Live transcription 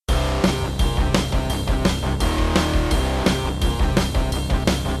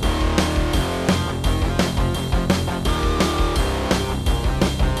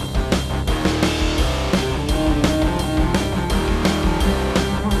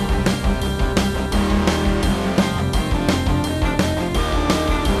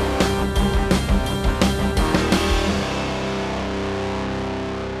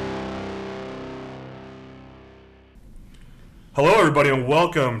everybody, and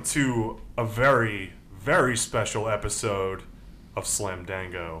welcome to a very, very special episode of Slam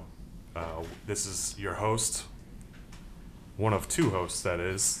Dango. This is your host, one of two hosts, that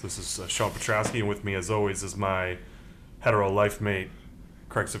is. This is Sean Petrowski, and with me, as always, is my hetero life mate,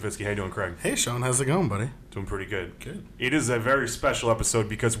 Craig Savitsky. How you doing, Craig? Hey, Sean. How's it going, buddy? Doing pretty good. Good. It is a very special episode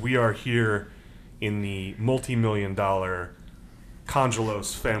because we are here in the multi-million-dollar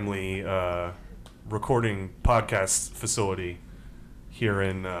Congelos family recording podcast facility here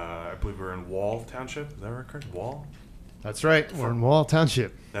in, I believe we're in Wall Township. Is that right, Craig? Wall? That's right. We're in Wall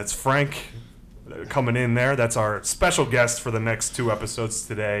Township. That's Frank coming in there. That's our special guest for the next two episodes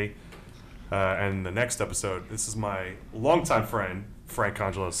today. And the next episode, this is my longtime friend, Frank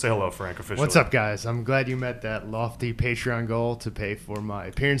Congelos. Say hello, Frank, officially. What's up, guys? I'm glad you met that lofty Patreon goal to pay for my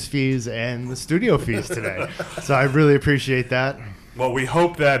appearance fees and the studio fees today. So I really appreciate that. Well, we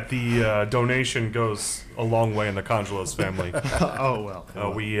hope that the donation goes a long way in the Congelos family. Oh,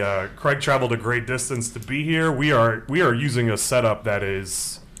 well. Craig traveled a great distance to be here. We are using a setup that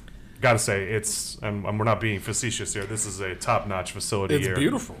is, gotta say, it's, and we're not being facetious here, this is a top-notch facility here. It's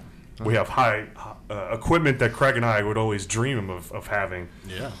beautiful. We have high equipment that Craig and I would always dream of having.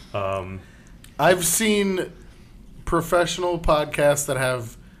 Yeah. I've seen professional podcasts that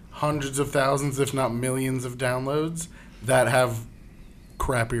have hundreds of thousands, if not millions of downloads that have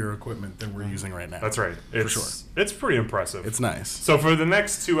crappier equipment than we're using right now. That's right. For sure. It's pretty impressive. It's nice. So for the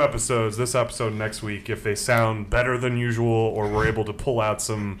next two episodes, this episode next week, if they sound better than usual or we're able to pull out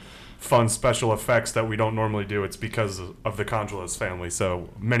some fun special effects that we don't normally do, it's because of the Congelos family. So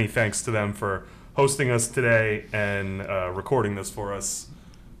many thanks to them for hosting us today and recording this for us.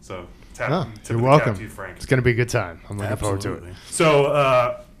 So you're welcome. To you, Frank. It's going to be a good time. I'm looking forward to it.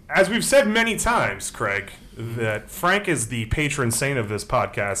 So as we've said many times, Craig, that Frank is the patron saint of this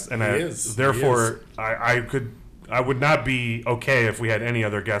podcast, and therefore I would not be okay if we had any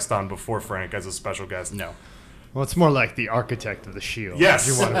other guest on before Frank as a special guest. No. Well, it's more like the architect of the Shield. Yes.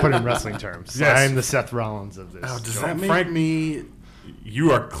 If you want to put it in wrestling terms. Yes. I'm the Seth Rollins of this. Oh, does that that make make me...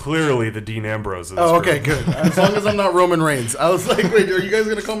 You are clearly the Dean Ambrose of this Oh, okay, group. good. As long as I'm not Roman Reigns. I was like, wait, are you guys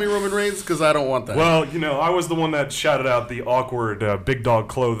going to call me Roman Reigns? Because I don't want that. Well, I was the one that shouted out the awkward big dog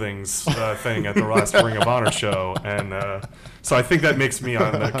clothings thing at the last Ring of Honor show, and so I think that makes me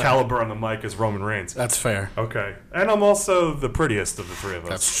on the caliber on the mic as Roman Reigns. That's fair. Okay, and I'm also the prettiest of the three of us.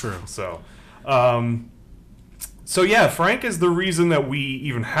 That's true. So yeah, Frank is the reason that we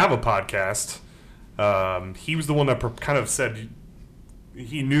even have a podcast. He was the one that kind of said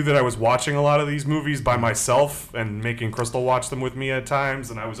he knew that I was watching a lot of these movies by myself and making Crystal watch them with me at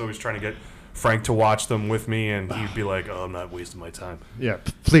times, and I was always trying to get Frank to watch them with me, and he'd be like, "Oh, I'm not wasting my time." Yeah,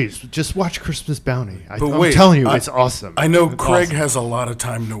 please, just watch Christmas Bounty. I'm wait, telling you, it's awesome. I know It's Craig awesome. has a lot of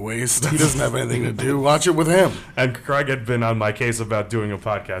time to waste. He doesn't have anything to do. Watch it with him. And Craig had been on my case about doing a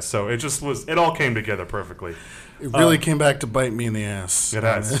podcast, so it all came together perfectly. It really came back to bite me in the ass. It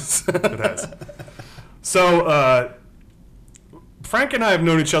has. It has. So, Frank and I have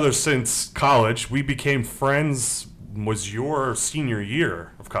known each other since college. We became friends, was your senior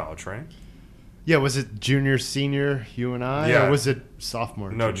year of college, right? Yeah, was it junior, senior, you and I? Yeah. Or was it sophomore?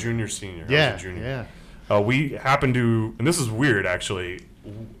 No, junior, senior. I Yeah, was a junior. yeah. We happened to, and this is weird actually,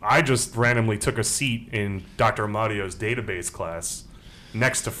 I just randomly took a seat in Dr. Amadio's database class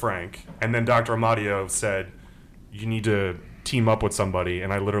next to Frank, and then Dr. Amadio said, "You need to team up with somebody,"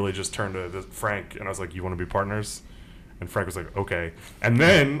 and I literally just turned to Frank and I was like, "You want to be partners?" And Frank was like, "Okay." And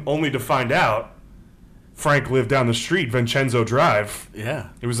then, only to find out, Frank lived down the street, Vincenzo Drive. Yeah.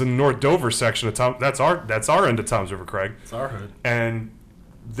 It was in the North Dover section of Tom. That's our end of Tom's River, Craig. It's our hood. And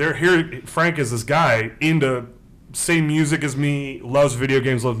Frank is this guy into same music as me, loves video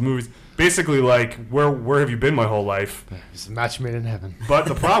games, loves movies. Basically, like, where have you been my whole life? It's a match made in heaven. But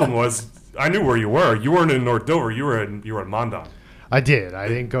the problem was, I knew where you were. You weren't in North Dover. You were in Mondon. I did. I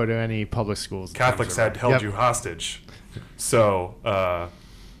didn't go to any public schools. Catholics had held you hostage. So,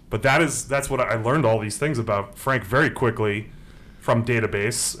 but that's what I learned all these things about Frank very quickly from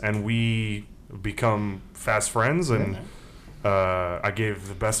database, and we become fast friends. And I gave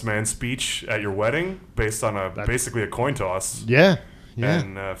the best man speech at your wedding based on basically a coin toss. Yeah. Yeah.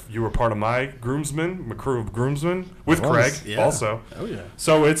 And you were part of my crew of groomsmen with Craig also. Oh yeah.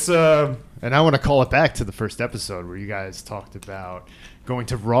 So it's and I want to call it back to the first episode where you guys talked about going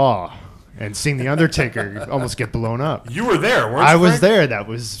to Raw and seeing The Undertaker almost get blown up. You were there, weren't you, I was Frank? there. That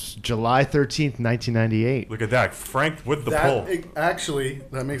was July 13th, 1998. Look at that. Frank with the pull. Actually,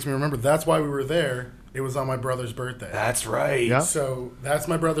 that makes me remember. That's why we were there. It was on my brother's birthday. That's right. Yeah. So that's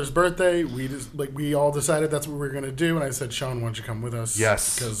my brother's birthday. We all decided that's what we were gonna do, and I said, Sean, why don't you come with us?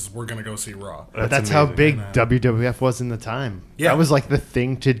 Yes. because we're gonna go see Raw. But that's how amazing. big And, WWF was in the time. Yeah. That was like the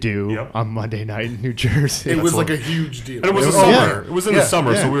thing to do Yep. on Monday night in New Jersey. It was like a huge deal. And it was the Oh, yeah. summer. It was in the Yeah,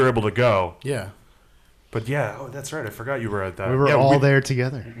 summer, yeah. so we were able to go. Yeah. But yeah, oh, that's right. I forgot you were at that. we were yeah, all there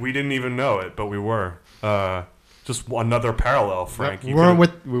together. We didn't even know it, but we were. Just another parallel, Frank. We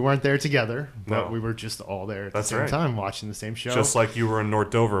weren't there together, but No. we were just all there at That's the same right. time watching the same show. Just like you were in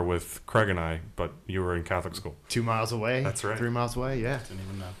North Dover with Craig and I, but you were in Catholic school. 2 miles away. That's right. 3 miles away. Yeah. Didn't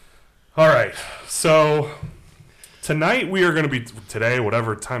even know. All right. So tonight we are going to be, today,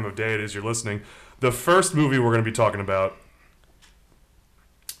 whatever time of day it is you're listening, the first movie we're going to be talking about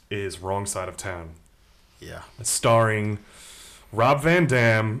is Wrong Side of Town, Yeah. starring Rob Van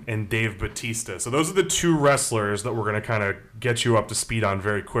Dam and Dave Bautista. So those are the two wrestlers that we're going to kind of get you up to speed on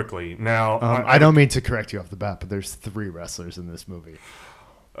very quickly. Now, I don't mean to correct you off the bat, but there's 3 wrestlers in this movie.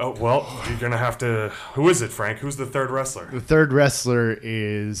 Oh, well, you're going to have to... Who is it, Frank? Who's the third wrestler? The third wrestler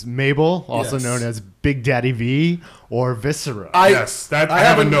is Mabel, also Yes. known as Big Daddy V or Viscera. Yes, that- I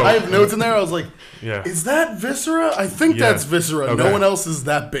have a note. I have notes in there. I was like, Yeah. is that Viscera? I think Yeah. that's Viscera. Okay. No one else is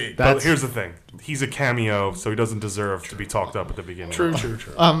that big. That- But here's the thing. He's a cameo, so he doesn't deserve to be talked up at the beginning. True.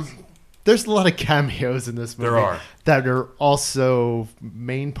 There's a lot of cameos in this movie. There are. That are also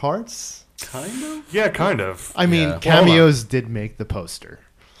main parts. Kind of. Yeah, kind of. I mean, Yeah. cameos did make the poster.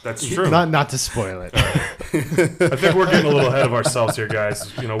 That's true. Not to spoil it. I think we're getting a little ahead of ourselves here,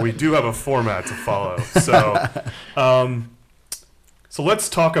 guys. You know, we do have a format to follow. So let's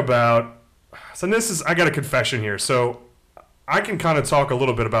talk about. So this is. I got a confession here. So I can kind of talk a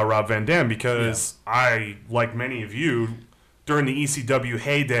little bit about Rob Van Dam because I, like many of you, during the ECW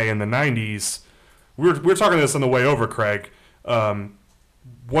heyday in the '90s, we were talking this on the way over, Craig.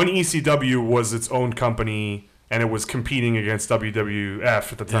 When ECW was its own company and it was competing against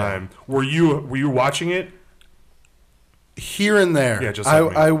WWF at the time, were you watching it? Here and there. Yeah, just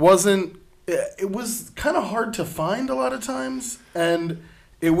like me. I wasn't. It was kind of hard to find a lot of times, and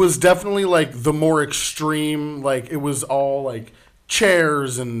it was definitely like the more extreme. Like it was all like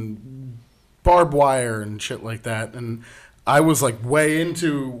chairs and barbed wire and shit like that, and I was like way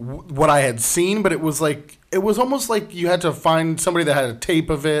into what I had seen, but it was almost like you had to find somebody that had a tape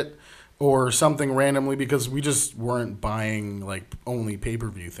of it or something randomly because we just weren't buying like only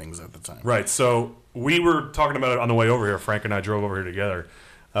pay-per-view things at the time. Right. So we were talking about it on the way over here. Frank and I drove over here together.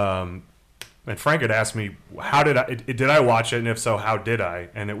 And Frank had asked me, how did I watch it? And if so, how did I?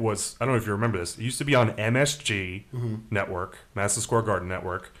 And it was, I don't know if you remember this. It used to be on MSG Network, Madison Square Garden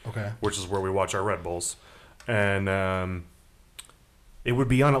Network, Okay. which is where we watch our Red Bulls. And it would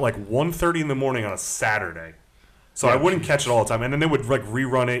be on at like 1:30 in the morning on a Saturday. So I wouldn't catch it all the time. And then they would like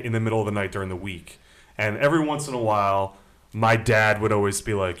rerun it in the middle of the night during the week. And every once in a while, my dad would always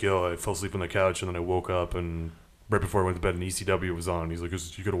be like, yo, I fell asleep on the couch and then I woke up and right before I went to bed and ECW was on. He's like,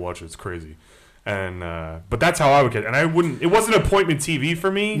 you gotta watch it, it's crazy. And but that's how I would get it. And I wouldn't, it wasn't appointment TV for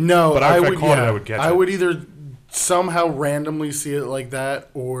me. No, but if I called it, I would catch it. I would either somehow randomly see it like that,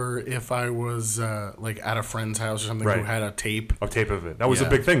 or if I was like at a friend's house or something who Right. had a tape. A tape of it. That was a Yeah.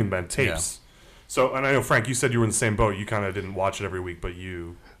 big thing, man, tapes. So, and I know, Frank, you said you were in the same boat. You kind of didn't watch it every week, but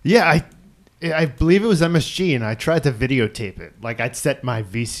you... Yeah, I believe it was MSG, and I tried to videotape it. Like I'd set my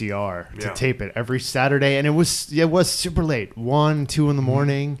VCR to Yeah. tape it every Saturday, and it was super late, 1, 2 in the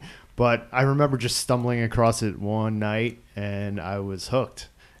morning. But I remember just stumbling across it one night, and I was hooked.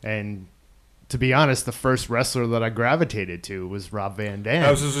 And to be honest, the first wrestler that I gravitated to was Rob Van Dam.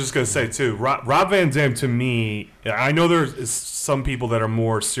 I was just going to say, too, Rob Van Dam, to me, I know there's some people that are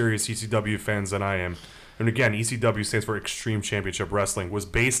more serious ECW fans than I am. And again, ECW stands for Extreme Championship Wrestling, was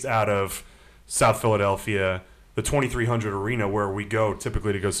based out of South Philadelphia. The 2300 Arena, where we go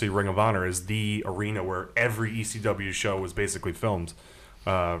typically to go see Ring of Honor, is the arena where every ECW show was basically filmed.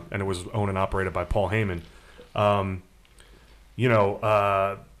 And it was owned and operated by Paul Heyman.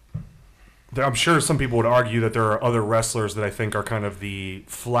 I'm sure some people would argue that there are other wrestlers that I think are kind of the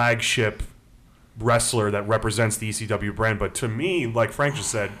flagship wrestler that represents the ECW brand. But to me, like Frank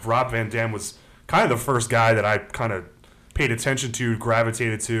just said, Rob Van Dam was kind of the first guy that I kind of paid attention to,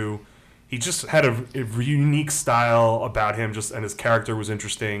 gravitated to. He just had a unique style about him, and his character was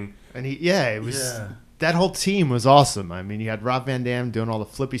interesting. And that whole team was awesome. I mean, you had Rob Van Dam doing all the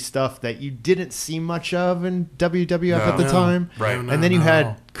flippy stuff that you didn't see much of in WWF at the time. Right. And then you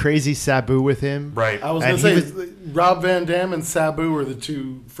had crazy Sabu with him. Right. I was And going he to say, Rob Van Dam and Sabu are the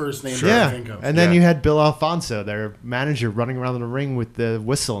two first names I Yeah, think of. and then Yeah. you had Bill Alfonso, their manager, running around the ring with the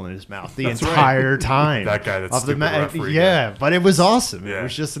whistle in his mouth the That's right. entire time. That guy that's of the stupid referee Yeah, but it was awesome. Yeah. It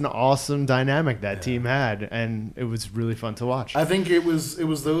was just an awesome dynamic that team had, and it was really fun to watch. I think it was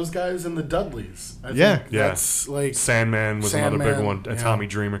those guys and the Dudleys. I Yeah. think Yeah. that's like Sandman was another big Sandman, one. And yeah. Tommy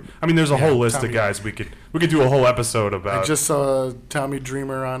Dreamer. I mean, there's a whole list of Tommy. guys we could do a whole episode about. I just saw Tommy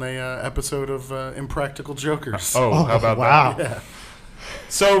Dreamer on a episode of Impractical Jokers. how about wow. that?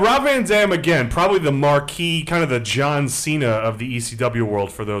 So Rob Van Dam, again, probably the marquee, kind of the John Cena of the ECW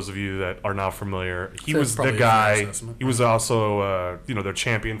world. For those of you that are not familiar, he That's was the probably a fair guy. assessment. He was also, their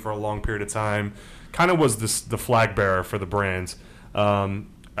champion for a long period of time. Kind of was the flag bearer for the brand.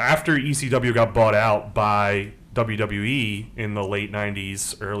 After ECW got bought out by WWE in the late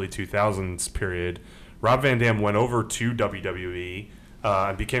 '90s, early 2000s period, Rob Van Dam went over to WWE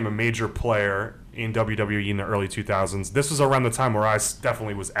and became a major player in WWE in the early 2000s. This was around the time where I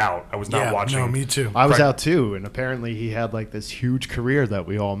definitely was out. I was not watching. No, me too. I was Right. out too, and apparently he had like this huge career that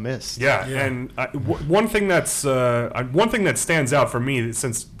we all missed. Yeah, Yeah. and one thing that stands out for me,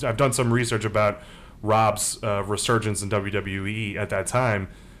 since I've done some research about Rob's resurgence in WWE at that time,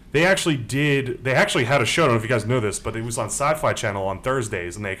 they actually had a show. I don't know if you guys know this, but it was on Sci-Fi Channel on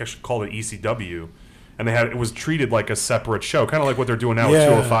Thursdays, and they actually called it ECW, and it was treated like a separate show, kind of like what they're doing now with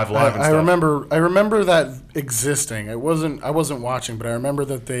 205 Live and I stuff. I remember that existing. I wasn't watching, but I remember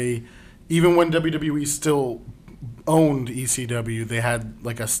that they, even when WWE still owned ECW, they had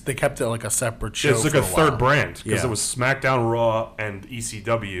they kept it like a separate show. It's like for a third while. brand because Yeah. it was SmackDown, Raw, and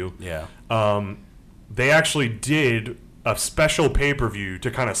ECW. Yeah. They actually did a special pay-per-view to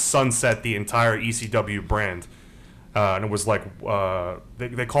kind of sunset the entire ECW brand. And it was like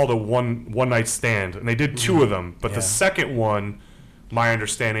they called it one night stand, and they did two of them. But the Yeah. second one, my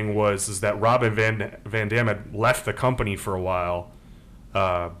understanding is that Robin Van Dam had left the company for a while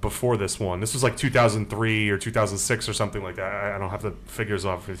before this one. This was like 2003 or 2006 or something like that. I don't have the figures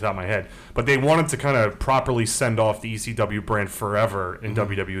off the top of my head, but they wanted to kind of properly send off the ECW brand forever in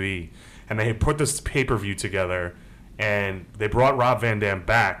WWE, and they had put this pay-per-view together, and they brought Rob Van Dam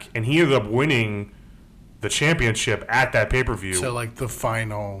back, and he ended up winning the championship at that pay-per-view. So like the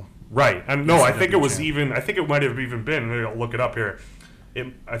final. Right. And no, I think it was champion. I think it might have even been, maybe I'll look it up here.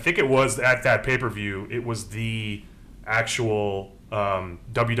 I think it was at that pay-per-view, it was the actual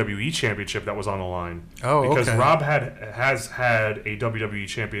WWE championship that was on the line. Oh, because okay. Rob has had a WWE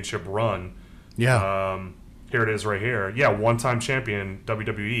championship run. Yeah. Here it is right here. Yeah, one-time champion,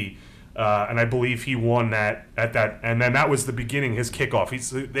 WWE. And I believe he won that at that, and then that was the beginning, his kickoff.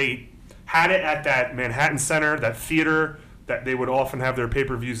 They had it at that Manhattan Center, that theater that they would often have their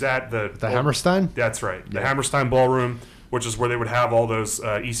pay-per-views at. The Hammerstein? That's right. The Yeah. Hammerstein Ballroom, which is where they would have all those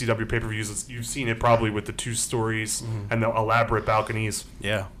ECW pay-per-views. You've seen it probably with the 2 stories and the elaborate balconies.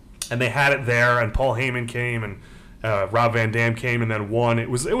 Yeah. And they had it there, and Paul Heyman came, and Rob Van Dam came, and then won. It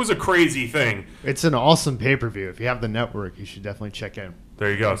was a crazy thing. It's an awesome pay-per-view. If you have the network, you should definitely check in.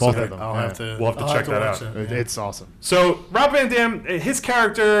 There you go. Both So of them. I'll Yeah. have to. We'll have to I'll check that watch out. it, yeah. It's awesome. So Rob Van Dam, his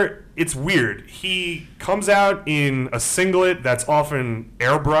character, it's weird. He comes out in a singlet that's often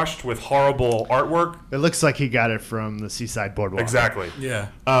airbrushed with horrible artwork. It looks like he got it from the Seaside Boardwalk. Exactly. Yeah.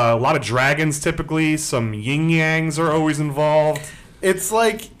 A lot of dragons typically. Some yin yangs are always involved. It's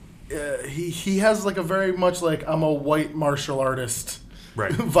like he has like a very much like I'm a white martial artist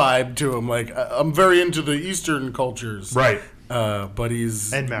Right. vibe to him. Like I'm very into the Eastern cultures. Right. But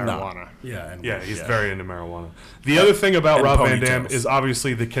he's And not. marijuana. Yeah. And, Yeah, he's very into marijuana. The other thing about And Rob Van Dam ponytails. is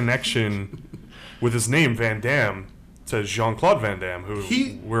obviously the connection with his name, Van Dam, to Jean-Claude Van Damme, who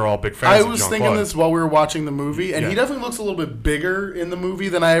we're all big fans I of was Jean-Claude. thinking this while we were watching the movie, and Yeah. he definitely looks a little bit bigger in the movie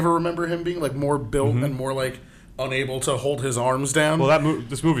than I ever remember him being. Like more built Mm-hmm. and more like unable to hold his arms down. Well,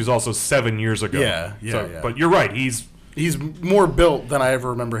 this movie is also 7 years ago. Yeah. But you're right. He's more built than I ever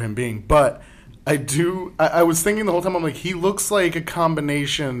remember him being. But I was thinking the whole time, I'm like, he looks like a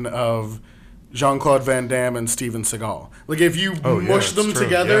combination of Jean-Claude Van Damme and Steven Seagal. Like, if you mush it's them true.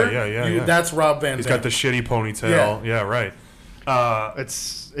 together, Yeah. that's Rob Van Dam. He's got the shitty ponytail. Yeah, right.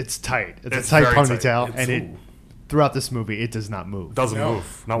 It's tight. It's It's a tight very tight. ponytail, It's- and throughout this movie, it does not move. Doesn't No.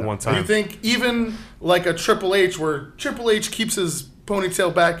 move. Not one time. You think even like a Triple H, where Triple H keeps his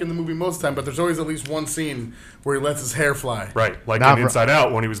ponytail back in the movie most of the time, but there's always at least one scene where he lets his hair fly. Right. Like Nah, in bro. Inside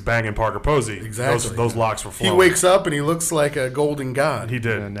Out when he was banging Parker Posey. Exactly. Those locks were He flowing. wakes up and he looks like a golden god. He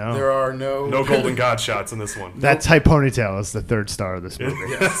did. No. There are no No golden god shots in this one. That tight ponytail is the third star of this movie.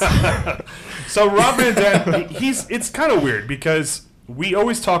 So Rob Van Dam, it's kind of weird because we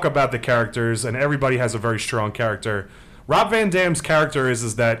always talk about the characters and everybody has a very strong character, Rob Van Dam's character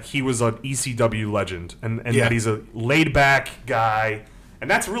is that he was an ECW legend, and Yeah. that he's a laid back guy, and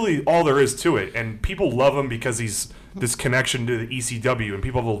that's really all there is to it. And people love him because he's this connection to the ECW, and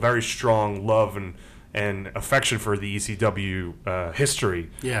people have a very strong love and affection for the ECW history.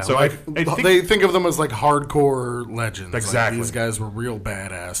 Yeah, so like I think, they think of them as like hardcore legends. Exactly. Like, these guys were real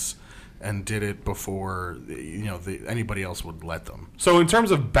badass and did it before anybody else would let them. So in terms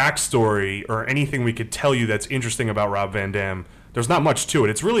of backstory or anything we could tell you that's interesting about Rob Van Dam, there's not much to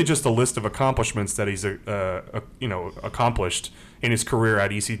it. It's really just a list of accomplishments that he's accomplished in his career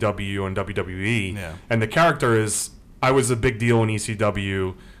at ECW and WWE. Yeah. And the character is, I was a big deal in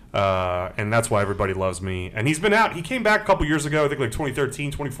ECW, and that's why everybody loves me. And he's been out. He came back a couple years ago, I think like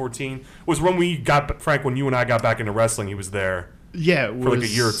 2013, 2014, was when we got, Frank, when you and I got back into wrestling, he was there Yeah, it for like a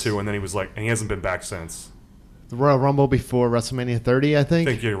was year or two, and then he was like, and he hasn't been back since. the Royal Rumble before WrestleMania 30, I I think.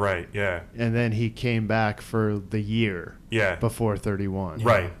 think you're right, yeah. And then he came back for the year Yeah. before 31.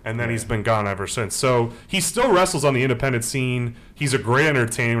 Right, and then he's been gone ever since. So he still wrestles on the independent scene. He's a great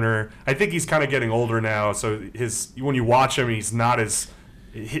entertainer. I think he's kind of getting older now, so when you watch him, he's not as.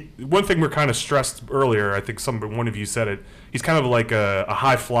 One thing we're kind of stressed earlier, I think one of you said it. He's kind of like a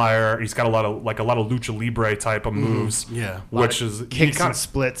high flyer. He's got a lot of lucha libre type of moves. Yeah. which is Kicks and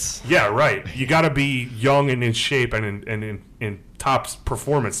splits. yeah, right. You got to be young and in shape and in top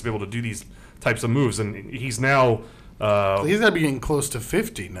performance to be able to do these types of moves. And he's now. He's got to be getting close to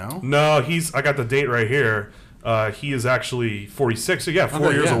 50 now. No, I got the date right here. He is actually 46. So yeah,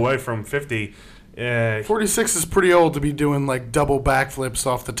 4 years yeah. away from 50. 46 is pretty old to be doing like double backflips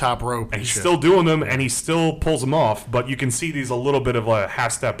off the top rope. And he's shit. still doing them, and he still pulls them off. But you can see he's a little bit of a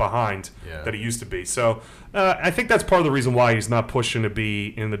half step behind that he used to be. So I think that's part of the reason why he's not pushing to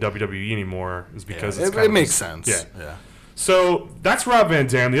be in the WWE anymore, is because it makes sense. Yeah. So that's Rob Van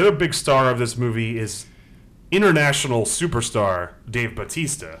Dam. The other big star of this movie is international superstar Dave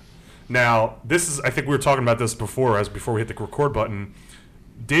Bautista. Now, I think we were talking about this before we hit the record button.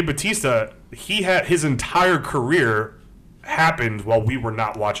 Dave Bautista, his entire career happened while we were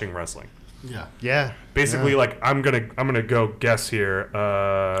not watching wrestling. Yeah. Yeah. Basically, like I'm gonna go guess here.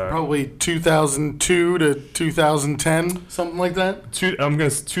 Probably 2002 to 2010, something like that.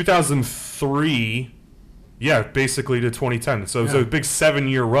 2003. Yeah, basically to 2010. So it was a big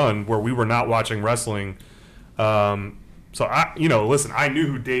 7-year run where we were not watching wrestling. So listen, I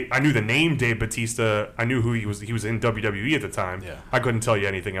knew the name Dave Bautista. I knew who he was. He was in WWE at the time. Yeah. I couldn't tell you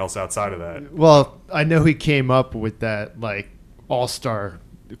anything else outside of that. Well, I know he came up with that like all-star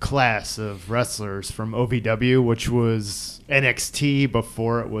class of wrestlers from OVW, which was NXT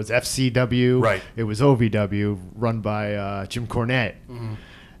before it was FCW. Right. It was OVW, run by Jim Cornette. Mm-hmm.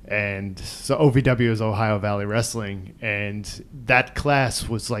 And so OVW is Ohio Valley Wrestling, and that class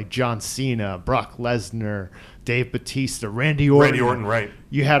was like John Cena, Brock Lesnar, Dave Bautista, Randy Orton. Right.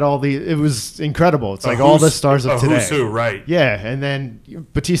 You had all it was incredible. It's like all the stars of today. Who's who, right. Yeah, and then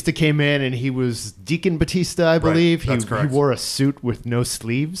Batista came in, and he was Deacon Batista, I believe. That's He correct. wore a suit with no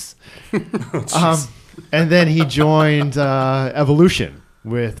sleeves. And then he joined Evolution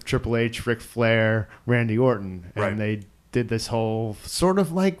with Triple H, Ric Flair, Randy Orton. And Right. they did this whole sort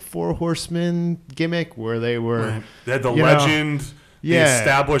of like Four Horsemen gimmick where they were... They had the you know, legend, the yeah.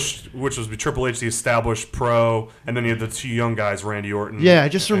 established, which was Triple H, the established pro, and then you had the two young guys, Randy Orton. Yeah, I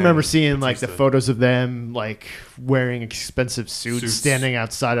just remember and seeing like the Batista. photos of them like wearing expensive suits, standing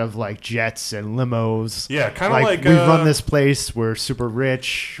outside of like jets and limos. Yeah, kinda like, we run this place. We're super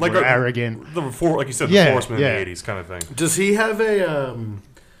rich. Like we're arrogant. Like you said, the Yeah, Horsemen yeah. in the 80s kind of thing. Does he have a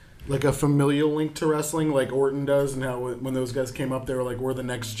like a familial link to wrestling, like Orton does, and how when those guys came up, they were like, we're the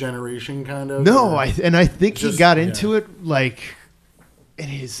next generation, kind of? No, Or- I think he Just- got yeah. into it like in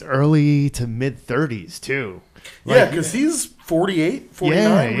his early to mid 30s too. Yeah, because he's 48,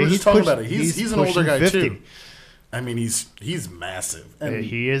 49. We were just talking about it. He's an older pushing guy 50. too. I mean, he's massive. And Yeah,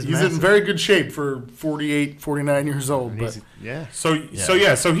 he is He's massive. in very good shape for 48, 49 years old. But Yeah. So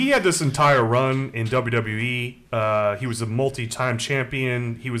he had this entire run in WWE. He was a multi-time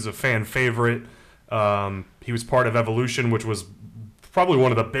champion. He was a fan favorite. He was part of Evolution, which was probably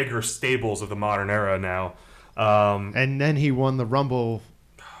one of the bigger stables of the modern era now. And then he won the Rumble,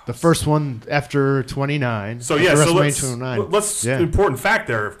 the first one after 29. So after yeah, so WrestleMania 29. the important fact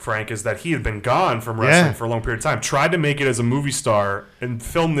there, Frank, is that he had been gone from wrestling Yeah. for a long period of time. Tried to make it as a movie star and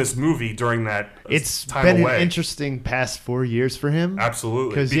film this movie during that It's time been away. an interesting past 4 years for him.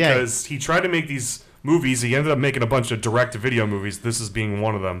 Absolutely, 'Cause, because he tried to make these movies. He ended up making a bunch of direct-to-video movies. This is being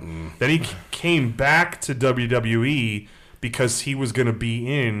one of them. Then he came back to WWE, because he was going to be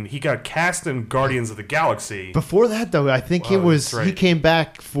he got cast in Guardians of the Galaxy. Before that, though, I think that's right. he came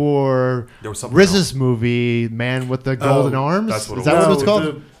back for There was something RZA's movie, Man with the Golden Arms. that's what it Is that was. what it's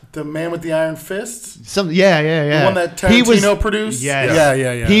called? The Man with the Iron Fists? Yeah. The one that He was- Tarantino produced? Yes.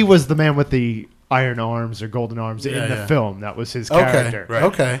 Yeah. He was the man with the iron arms or golden arms in the Yeah. film. That was his Okay. character. Right.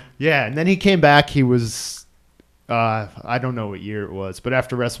 Okay. Yeah, and then he came back. He was, I don't know what year it was, but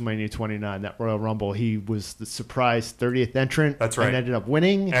after WrestleMania 29, that Royal Rumble, he was the surprise 30th entrant. That's right. And ended up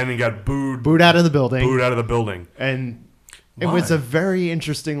winning. And he got booed Booed out of the building. out of the building. And it Why? was a very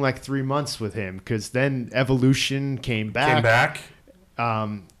interesting 3 months with him because then Evolution came back.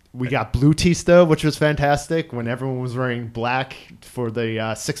 We got Blue Tista, which was fantastic when everyone was wearing black for the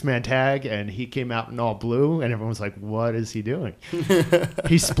 6-man tag, and he came out in all blue, and everyone was like, what is he doing?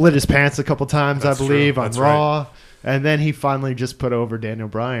 He split his pants a couple times, That's I believe, true. on That's Raw, and then he finally just put over Daniel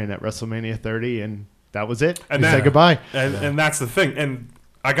Bryan at WrestleMania 30, and that was it. And He then- said goodbye. And that's the thing. And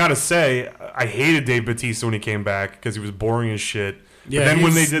I got to say, I hated Dave Bautista when he came back because he was boring as shit. Yeah, but then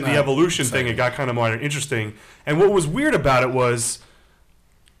when they he's did the not Evolution thing, it got kind of more interesting. And what was weird about it was,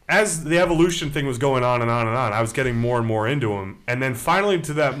 as the Evolution thing was going on and on and on, I was getting more and more into him. And then finally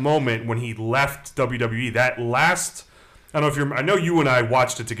to that moment when he left WWE, that last, I don't know if I know you and I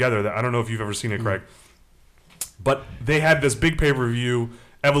watched it together. I don't know if you've ever seen it, Craig. But they had this big pay-per-view.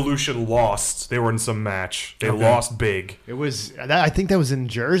 Evolution lost. They were in some match. They lost big. It was, I think that was in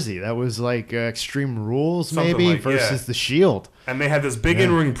Jersey. That was Extreme Rules, Something maybe, like- versus yeah. the Shield. And they had this big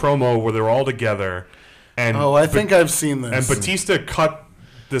in-ring promo where they were all together. And I think I've seen this. And Batista cut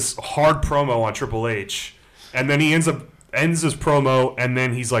this hard promo on Triple H, and then he ends his promo, and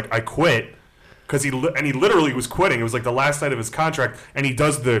then he's like, "I quit," because he literally was quitting. It was like the last night of his contract, and he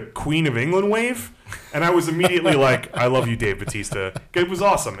does the Queen of England wave, and I was immediately like, "I love you, Dave Batista." It was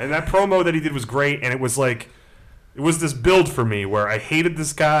awesome, and that promo that he did was great, and it was this build for me where I hated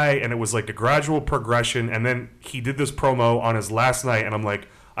this guy, and it was like a gradual progression, and then he did this promo on his last night, and I'm like,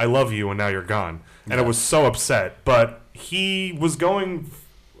 "I love you, and now you're gone," and I was so upset, but he was going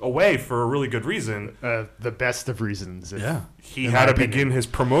away for a really good reason. The best of reasons. He had to begin his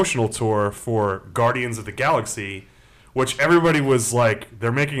promotional tour for Guardians of the Galaxy, which everybody was like,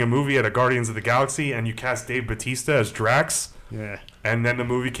 they're making a movie at a Guardians of the Galaxy, and you cast Dave Bautista as Drax. Yeah. And then the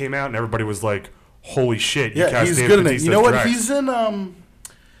movie came out, and everybody was like, holy shit, you Yeah, cast he's Dave good in it. Bautista You know as what? Drax. He's in.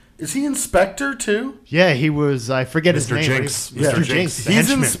 Is he Inspector too? Yeah, he was. I forget his Mr. name. Jinx. but he- Mr. Jinx. the He's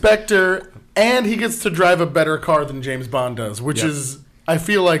henchman. Inspector, and he gets to drive a better car than James Bond does, which Yep. is, I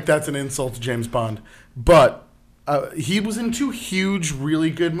feel like that's an insult to James Bond. But he was in 2 huge, really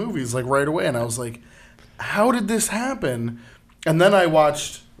good movies right away, and I was like, how did this happen? And then I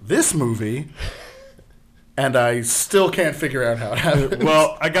watched this movie, and I still can't figure out how it happened.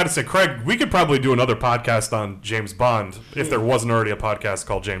 Well, I got to say, Craig, we could probably do another podcast on James Bond if there wasn't already a podcast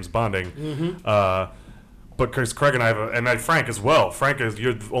called James Bonding. Mm-hmm. But because Craig and I have, and Frank as well. Frank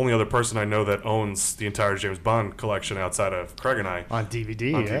you're the only other person I know that owns the entire James Bond collection outside of Craig and I. on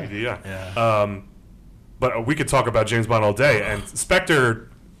DVD. On yeah. DVD, yeah. But we could talk about James Bond all day. And Spectre,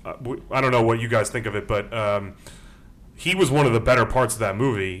 I don't know what you guys think of it, but he was one of the better parts of that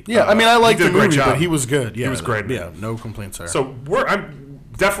movie. Yeah, I mean, I liked he did the a great movie, job. but he was good. Yeah, He was great. Yeah, no complaints there. So I'm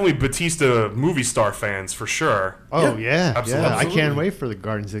definitely Batista movie star fans for sure. Oh, Yeah, yeah. absolutely. Yeah. I Absolutely. can't wait for the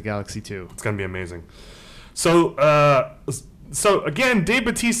Guardians of the Galaxy 2. It's gonna be amazing. So, so again, Dave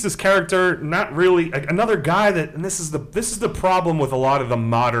Bautista's character, not really another guy that, and this is the problem with a lot of the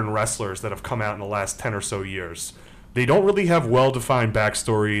modern wrestlers that have come out in the last 10 or so years. They don't really have well-defined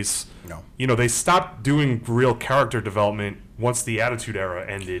backstories. No. You know, they stopped doing real character development once the Attitude Era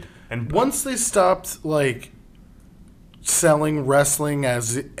ended. And once they stopped selling wrestling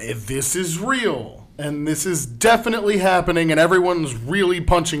as this is real and this is definitely happening and everyone's really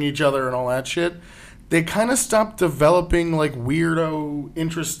punching each other and all that shit, they kind of stopped developing weirdo,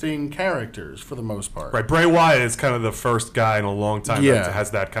 interesting characters for the most part. right, Bray Wyatt is kind of the first guy in a long time Yeah. that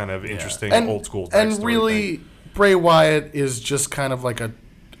has that kind of interesting And, old school and backstory really, thing. Bray Wyatt is just kind of like a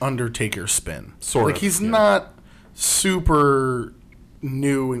Undertaker spin. Sort of, he's yeah. not super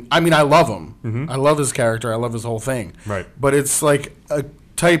new. I mean, I love him. I love his character. I love his whole thing. Right. But it's like a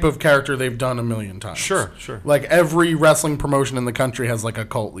type of character they've done a million times. Sure. Like every wrestling promotion in the country has a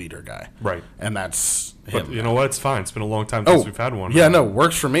cult leader guy. Right. And that's But him. you know what? It's fine. It's been a long time since we've had one. Yeah, no,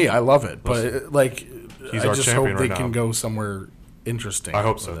 works for me. I love it. But He's I our just champion hope they right can now. go somewhere interesting. I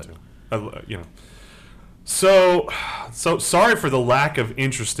hope so with it. too. You know. So sorry for the lack of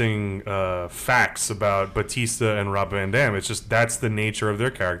interesting facts about Batista and Rob Van Dam. It's just that's the nature of their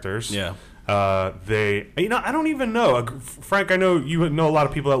characters. Yeah. I don't even know. Frank, I know you know a lot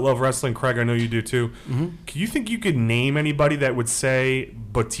of people that love wrestling. Craig, I know you do too. Mm-hmm. Do you think you could name anybody that would say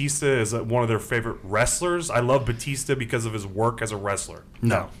Batista is one of their favorite wrestlers? I love Batista because of his work as a wrestler.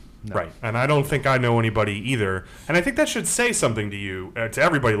 No. Right. And I don't think I know anybody either. And I think that should say something to you, to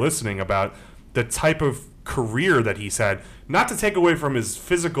everybody listening, about the type of career that he's had. Not to take away from his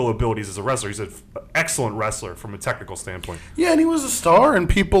physical abilities as a wrestler. He's an excellent wrestler from a technical standpoint. Yeah, and he was a star, and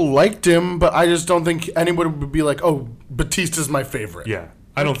people liked him, but I just don't think anyone would be like, oh, Batista's my favorite. Yeah.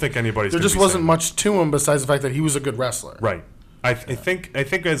 I don't think anybody's There just wasn't much to him besides the fact that he was a good wrestler. Right. I think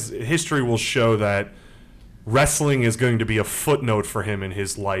as history will show that wrestling is going to be a footnote for him in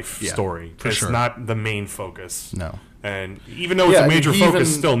his life story. It's not the main focus. No. And even though it's a major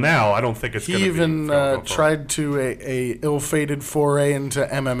focus still now, I don't think it's going to be. He even tried to a ill-fated foray into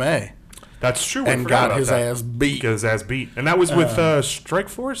MMA. That's true. And got his ass beat. Got his ass beat. And that was with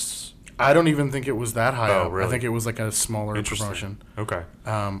Strikeforce? I don't even think it was that high up. Really? I think it was like a smaller promotion. Okay.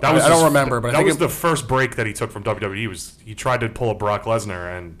 I don't remember, but that was the first break that he took from WWE. He tried to pull a Brock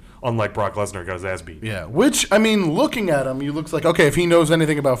Lesnar, and unlike Brock Lesnar, got his ass beat. Yeah, which, I mean, looking at him, you looks like, okay, if he knows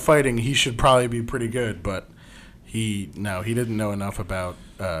anything about fighting, he should probably be pretty good, but he didn't know enough about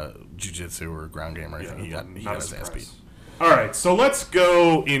jiu-jitsu or ground game or anything. He got his ass beat. All right, so let's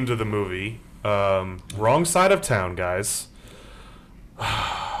go into the movie. Wrong Side of Town, guys.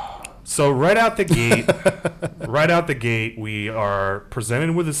 So right out the gate, we are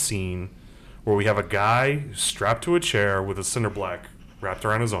presented with a scene where we have a guy strapped to a chair with a cinder block wrapped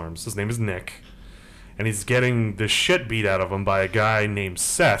around his arms. His name is Nick, and he's getting the shit beat out of him by a guy named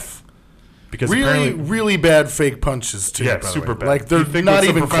Seth. Because really bad fake punches too. Yeah, by super the way. bad. Like they're think not with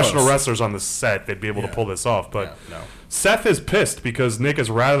even professional close. wrestlers on the set, they'd be able to pull this off. But no. Seth is pissed because Nick has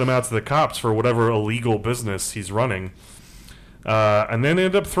ratted him out to the cops for whatever illegal business he's running, and then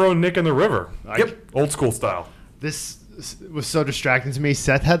ended up throwing Nick in the river. Old school style. This was so distracting to me.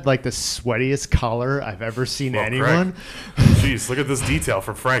 Seth had like the sweatiest collar I've ever seen anyone. Jeez, look at this detail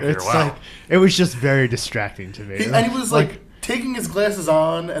from Frank here. Wow. Like, it was just very distracting to me. And he was like taking his glasses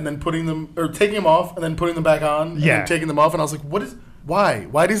on and then putting them, or taking them off and then putting them back on, and then taking them off, and I was like, why?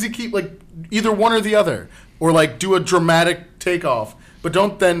 Why does he keep like either one or the other, or like do a dramatic takeoff, but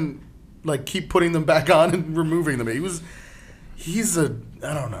don't then like keep putting them back on and removing them?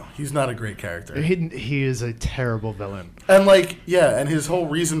 I don't know. He's not a great character. He is a terrible villain. And and his whole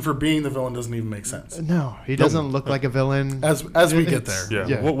reason for being the villain doesn't even make sense. No, he doesn't look like a villain. As we get there.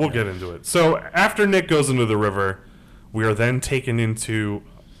 Yeah. We'll get into it. So after Nick goes into the river, we are then taken into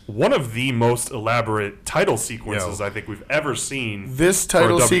one of the most elaborate title sequences I think we've ever seen. This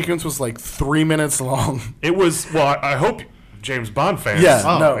title sequence was like 3 minutes long. It was, I hope James Bond fans.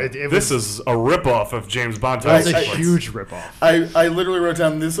 Yeah, this is a ripoff of James Bond. It's a huge ripoff. I literally wrote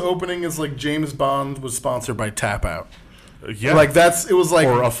down this opening is like James Bond was sponsored by Tap Out. Yeah, like it was like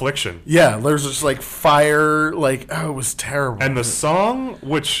or Affliction. Yeah, there's just like fire, it was terrible. And the song,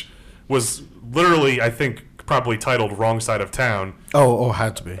 which was literally, I think, probably titled "Wrong Side of Town." Oh,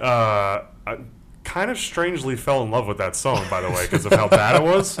 had to be. I kind of strangely fell in love with that song, by the way, because of how bad it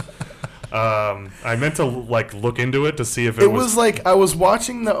was. I meant to look into it to see if it was like I was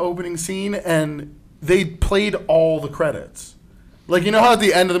watching the opening scene and they played all the credits. Like, you know how at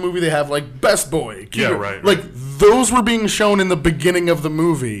the end of the movie they have like Best Boy, yeah, right. Like those were being shown in the beginning of the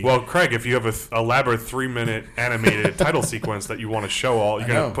movie. Well, Craig, if you have an elaborate 3-minute animated title sequence that you want to show you're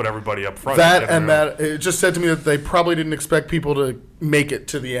going to put everybody up front. That it just said to me that they probably didn't expect people to make it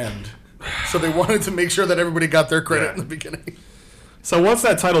to the end, so they wanted to make sure that everybody got their credit in the beginning. So once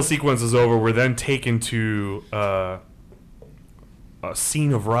that title sequence is over, we're then taken to a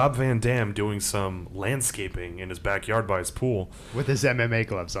scene of Rob Van Dam doing some landscaping in his backyard by his pool. With his MMA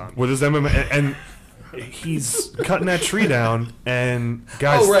gloves on. With his MMA, and he's cutting that tree down, and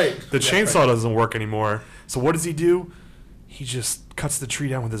guys, the chainsaw doesn't work anymore. So what does he do? He just cuts the tree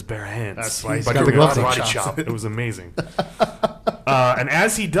down with his bare hands. That's why he's got the karate chop. It was amazing. And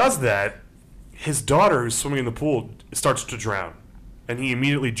as he does that, his daughter, who's swimming in the pool, starts to drown. And he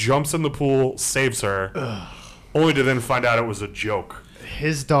immediately jumps in the pool, saves her, only to then find out it was a joke.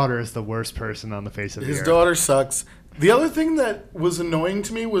 His daughter is the worst person on the face of the earth. His daughter sucks. The other thing that was annoying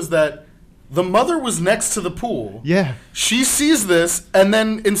to me was that the mother was next to the pool. Yeah. She sees this, and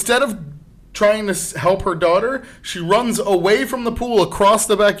then instead of trying to help her daughter, she runs away from the pool across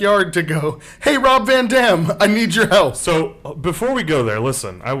the backyard to go, "Hey, Rob Van Dam, I need your help." So before we go there,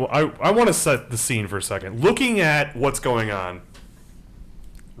 listen, I want to set the scene for a second. Looking at what's going on,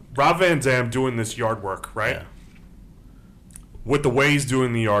 Rob Van Dam doing this yard work, right? Yeah. With the way he's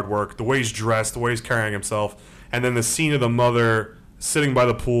doing the yard work, the way he's dressed, the way he's carrying himself, and then the scene of the mother sitting by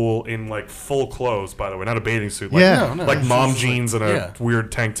the pool in like full clothes, by the way, not a bathing suit. Like, Yeah. No, like she's mom just jeans and a yeah.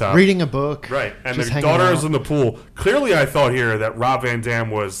 weird tank top. Reading a book. Right, and just the hanging daughter out. is in the pool. Clearly, I thought here that Rob Van Dam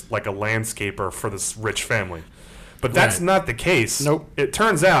was like a landscaper for this rich family, but that's Right. not the case. Nope. It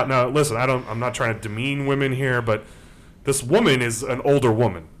turns out. Now, listen, I'm not trying to demean women here, but this woman is an older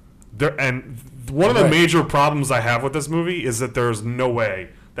woman. And one of the Right. major problems I have with this movie is that there's no way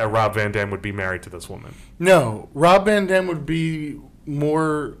that Rob Van Dam would be married to this woman. No, Rob Van Dam would be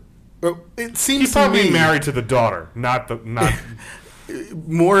more. It seems He's probably to me married to the daughter, not.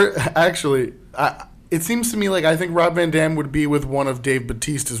 more. Actually, it seems to me like I think Rob Van Dam would be with one of Dave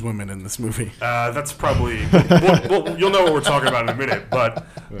Bautista's women in this movie. That's probably. You'll know what we're talking about in a minute, but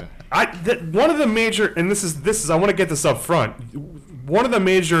one of the major, and this is I want to get this up front. One of the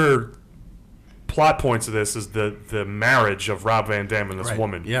major plot points of this is the marriage of Rob Van Dam and this Right.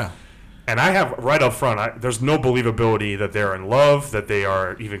 woman. Yeah. And I have right up front, there's no believability that they're in love, that they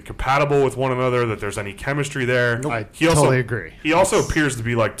are even compatible with one another, that there's any chemistry there. I totally agree. He also appears to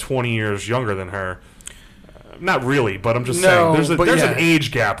be like 20 years younger than her. Not really, but I'm just No, saying but there's yeah. an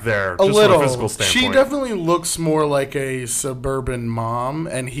age gap there, A just little. from a physical standpoint. She definitely looks more like a suburban mom,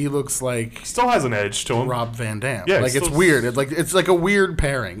 and he looks like Still has an edge to him. Rob Van Dam. Yeah, like it's still- weird. It's like a weird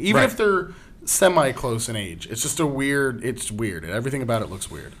pairing, even Right. if they're semi close in age. It's just a weird. It's weird. Everything about it looks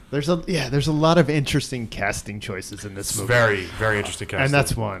weird. There's a lot of interesting casting choices in this It's movie. very, very interesting casting. And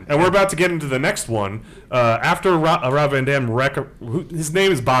that's one. And we're about to get into the next one. After Rob Van Dam, his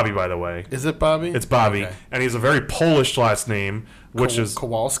name is Bobby, by the way. Is it Bobby? It's Bobby, Okay. and he has a very Polish last name, which is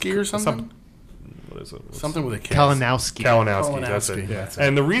Kowalski or something. what is it? Something with a K. Kalinowski. Kalinowski. That's it. Kalinowski, yeah, that's it.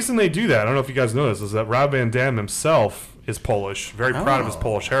 And the reason they do that, I don't know if you guys know this, is that Rob Van Dam himself is Polish, very proud of his Oh.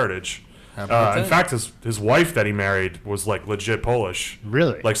 Polish heritage. How about In that? fact, his wife that he married was like legit Polish.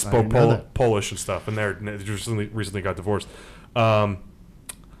 Really? Like I spoke didn't know that. Polish and stuff, and they recently got divorced.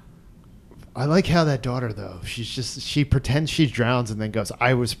 I like how that daughter though. She pretends she drowns and then goes,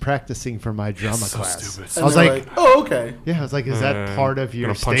 "I was practicing for my drama so class." stupid. I And was they're like, oh, okay. yeah, I was like, is that part of your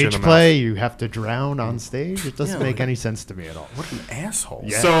gonna punch you in stage the play? You have to drown on stage? It doesn't Yeah, make like- any sense to me at all. What an asshole.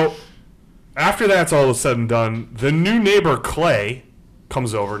 Yeah. So after that's all said and done, the new neighbor Clay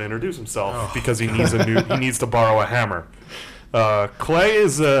comes over to introduce himself because he needs to borrow a hammer. Clay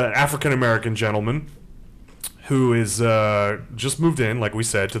is an African American gentleman who is just moved in, like we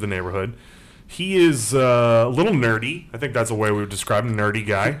said, to the neighborhood. He is a little nerdy. I think that's the way we would describe him, nerdy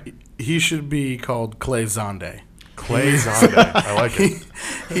guy. He should be called Clay Zonde. Clay Zonde. I like it.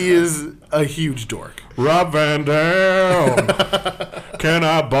 He is a huge dork. Rob Van Dam, can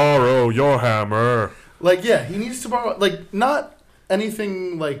I borrow your hammer? Like, yeah, he needs to borrow, like, not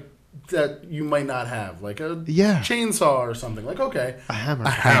anything like that you might not have, like a chainsaw or something. Like, okay, A hammer.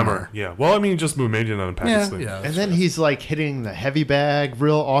 hammer. Yeah. Well, I mean, just move maybe another Yeah, Pakistan. yeah. And then he's like hitting the heavy bag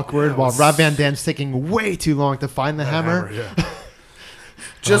real awkward while Rob Van Dam's taking way too long to find the hammer. Yeah.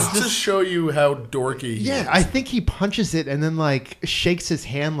 Just to show you how dorky he Yeah, is. I think he punches it and then like shakes his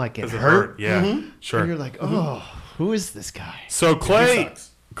hand like it Does it hurt. Yeah. Sure. And you're like, oh, who is this guy? So Clay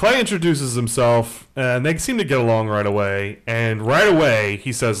sucks. introduces himself, and they seem to get along right away. And right away,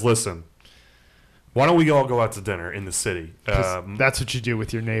 he says, "Listen, why don't we all go out to dinner in the city?" 'Cause that's what you do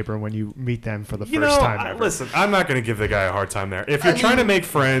with your neighbor when you meet them for the You first know, time ever. listen, I'm not going to give the guy a hard time there. If you're trying to make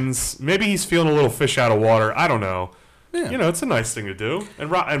friends, maybe he's feeling a little fish out of water. I don't know. Yeah. You know, it's a nice thing to do.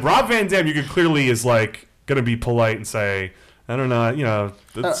 And Rob Van Dam, you could clearly is like going to be polite and say, "I don't know, you know."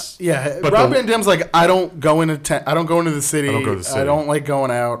 That's, Yeah, but Rob the- Van Dam's like, I don't go into I don't go into the city. I don't go to the city. I don't like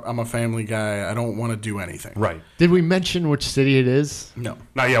going out. I'm a family guy. I don't want to do anything. Right. Did we mention which city it is? No.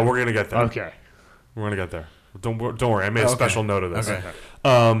 Now, yeah, we're going to get there. Okay. We're going to get there. Don't worry. I made a Okay. special note of this.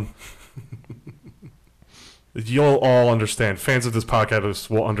 Okay. You'll all understand. Fans of this podcast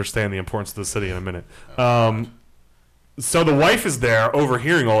will understand the importance of the city in a minute. So the wife is there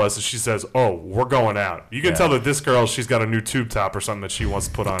overhearing all this, and she says, "Oh, we're going out." You can tell that this girl, she's got a new tube top or something that she wants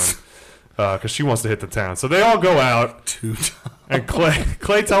to put on because she wants to hit the town. So they all go out, and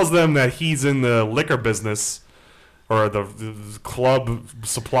Clay tells them that he's in the liquor business or the club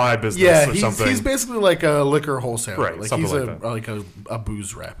supply business Yeah, or something. he's basically like a liquor wholesaler. Right, like something he's like that. a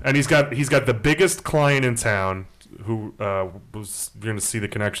booze rep. And he's got the biggest client in town who you're going to see the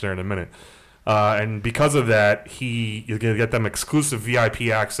connection there in a minute. And because of that, you're going to get them exclusive VIP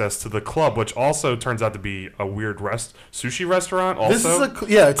access to the club, which also turns out to be a weird sushi restaurant. Also, This is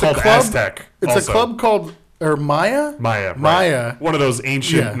it's called a club. Aztec. It's also. a club called Maya. Maya. Right. Maya. One of those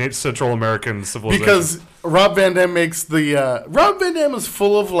ancient Yeah. Central American civilizations. Because Rob Van Dam makes the Rob Van Dam is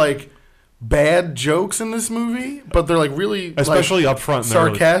full of like bad jokes in this movie, but they're like really especially like, up front, and they're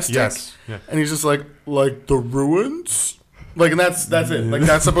really- sarcastic. yes. Yeah. And he's just like the ruins. Like, and that's it. Like,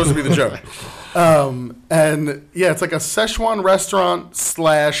 that's supposed to be the joke. And yeah, it's like a Szechuan restaurant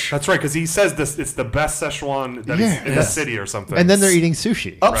slash That's right, because he says this. It's the best Szechuan that Yeah. in the city or something. And then they're eating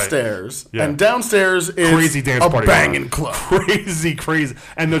sushi. upstairs, Yeah. and downstairs is crazy dance a party. banging going on. club. Crazy.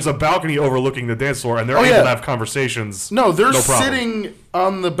 And there's a balcony overlooking the dance floor, and they're Oh, able yeah. to have conversations. No, they're problem. sitting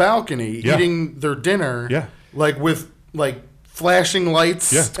on the balcony Yeah. eating their dinner. Yeah. Like with like flashing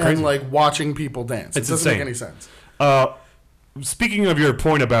lights Yeah, it's crazy. and like watching people dance. It's it doesn't insane. make any sense. Speaking of your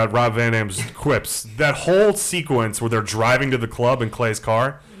point about Rob Van Dam's quips, that whole sequence where they're driving to the club in Clay's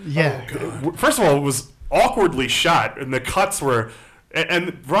car. Yeah. First of all, it was awkwardly shot, and the cuts were.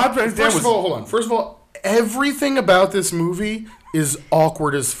 And Rob Van Dam First was. of all, hold on. First of all, everything about this movie is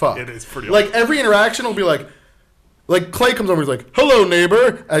awkward as fuck. It is pretty like every interaction will be like Clay comes over, he's like, "Hello,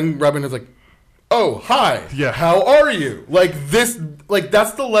 neighbor," and Robin is like, "Oh, hi. Yeah. How are you?" Like this, like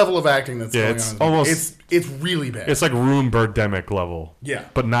that's the level of acting that's Yeah, going it's on. almost- It's really bad. It's like Room Birdemic level. Yeah.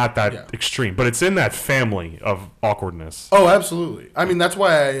 But not that Yeah. extreme. But it's in that family of awkwardness. Oh, absolutely. I mean, that's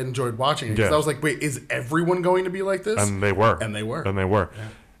why I enjoyed watching it because Yeah. I was like, "Wait, is everyone going to be like this?" And they were. And they were. And they were.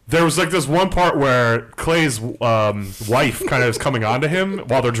 There was like this one part where Clay's wife kind of is coming on to him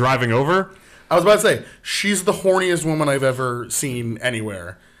while they're driving over. I was about to say, she's the horniest woman I've ever seen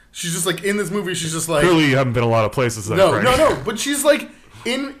anywhere. She's just like in this movie. She's just like, Clearly, you haven't been a lot of places. Then, no, Craig. no. But she's like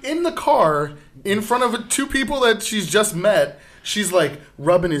in the car in front of two people that she's just met. She's like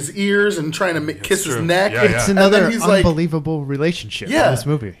rubbing his ears and trying to kiss his true. neck. Yeah, It's yeah. another And then he's like- unbelievable relationship Yeah, in this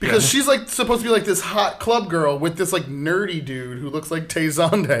movie. because she's like supposed to be like this hot club girl with this like nerdy dude who looks like Tay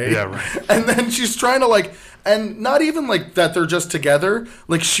Zonde. Yeah, right. And then she's trying to like, and not even like that they're just together.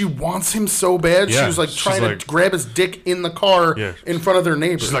 Like she wants him so bad. She Yeah, was like she's trying like- to grab his dick in the car Yeah. in front of their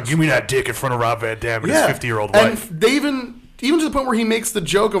neighbors. She's like, give me that dick in front of Rob Van Dam and his 50-year-old and wife. they even to the point where he makes the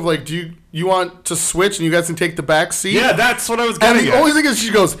joke of like, do you want to switch and you guys can take the back seat? Yeah, that's what I was And getting the at. only thing is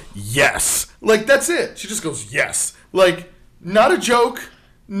she goes, yes. Like, that's it. She just goes, yes. Like, not a joke,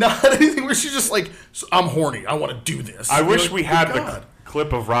 not anything where she's just like, I'm horny. I want to do this. I And you're wish like, we "Oh, had the God."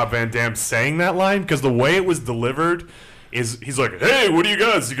 clip of Rob Van Dam saying that line, because the way it was delivered is he's like, hey, what do you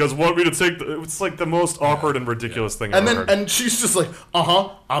guys? You guys want me to take the... It's like the most awkward and ridiculous thing And I've then ever heard. and she's just like,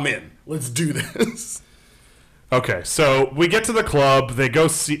 I'm in. Let's do this. Okay, so we get to the club. They go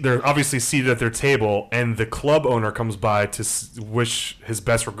see. They're obviously seated at their table, and the club owner comes by to wish his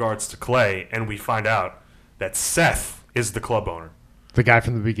best regards to Clay, and we find out that Seth is the club owner, The guy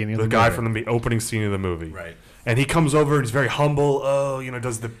from the beginning of the the guy movie. from the opening scene of the movie. Right. And he comes over and he's very humble. Oh,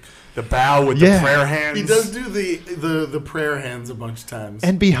 does the bow with Yeah. the prayer hands. He does do the prayer hands a bunch of times.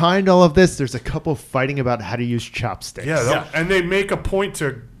 And behind all of this, there's a couple fighting about how to use chopsticks. Yeah, Yeah. and they make a point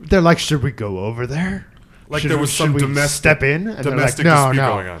to They're like, should we go over there? like Should there we- was some should we domestic step in, and they're domestic like, no, dispute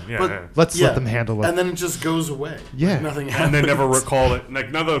no. going on. Yeah, But- yeah. Let's let them handle it. And then it just goes away. Yeah. Like nothing happens. And they never recall it.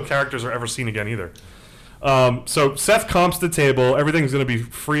 Like none of the characters are ever seen again either. So Seth comps the table. Everything's going to be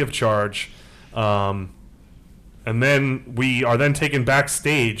free of charge. And then we are then taken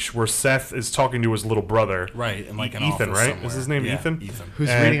backstage where Seth is talking to his little brother. Right, in like an Ethan, office right? somewhere. Is his name Yeah, Ethan? Ethan. Who's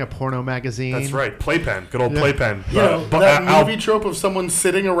and- reading a porno magazine? That's right. Playpen. Good old Yeah. Playpen. You know, But that Al, movie trope of someone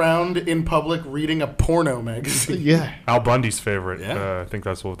sitting around in public reading a porno magazine. Yeah. Al Bundy's favorite. Yeah. I think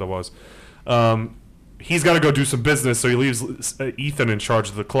that's what that was. He's got to go do some business, so he leaves Ethan in charge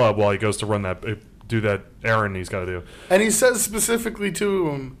of the club while he goes to run that, do that errand he's got to do. And he says specifically to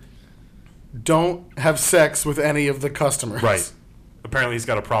him, don't have sex with any of the customers. Right. Apparently, he's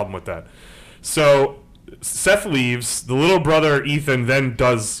got a problem with that. So Seth leaves. The little brother Ethan then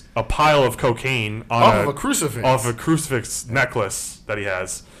does a pile of cocaine on Off of a crucifix. off a crucifix necklace that he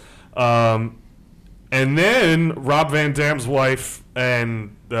has. And then Rob Van Dam's wife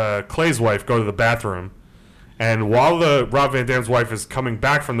and Clay's wife go to the bathroom. And while Rob Van Dam's wife is coming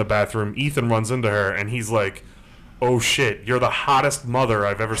back from the bathroom, Ethan runs into her and he's like, "Oh shit, you're the hottest mother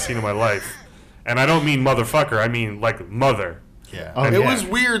I've ever seen in my life." And I don't mean motherfucker, I mean like mother. Yeah. Oh, it yeah. was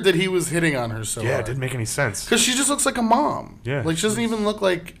weird that he was hitting on her so Yeah, it hard. didn't make any sense. Because she just looks like a mom. Yeah. Like, she doesn't even look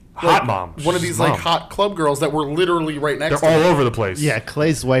like... Hot mom. One of She's these, mom. like, hot club girls that were literally right next They're to all her. over the place. Yeah,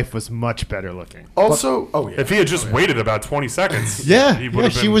 Clay's wife was much better looking. Also... Oh, yeah. If he had just waited about 20 seconds, Yeah, he yeah, would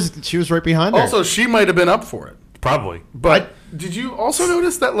have she been- was right behind her. Also, she might have been up for it. probably. But did you also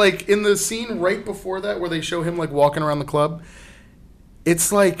notice that, like, in the scene right before that where they show him, like, walking around the club...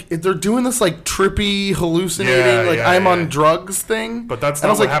 It's like they're doing this like trippy, hallucinating, Yeah, like yeah, I'm yeah. on drugs thing. But that's And I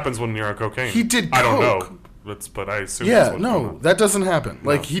not was what like, happens when you're on cocaine. he did I don't coke. know. But I assume that's Yeah, what's going no, on. that doesn't happen.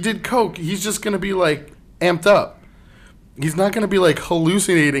 Like he did coke. He's just gonna be like amped up. He's not gonna be like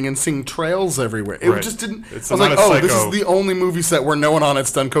hallucinating and seeing trails everywhere. It Right. just didn't. It's I was not like, a oh, this psycho- is the only movie set where no one on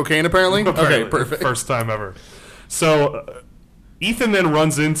it's done cocaine. Apparently, okay, Apparently, perfect. First time ever. So Ethan then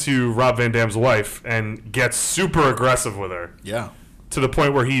runs into Rob Van Dam's wife and gets super aggressive with her. Yeah. To the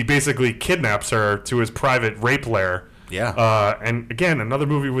point where he basically kidnaps her to his private rape lair. Yeah. And again, another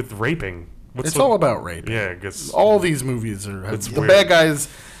movie with raping. It's all about rape. Yeah, I guess. All these movies are. It's the weird. bad guys.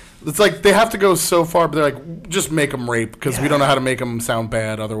 It's like they have to go so far, but they're like, just make them rape because we don't know how to make them sound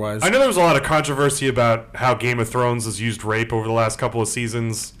bad otherwise. I know there was a lot of controversy about how Game of Thrones has used rape over the last couple of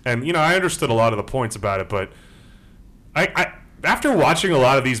seasons, and I understood a lot of the points about it, but I after watching a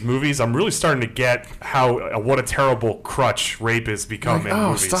lot of these movies, I'm really starting to get how what a terrible crutch rape has become in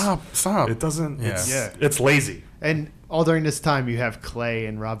movies. Stop! It doesn't. Yeah. It's lazy. And all during this time, you have Clay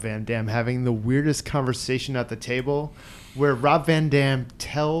and Rob Van Dam having the weirdest conversation at the table where Rob Van Dam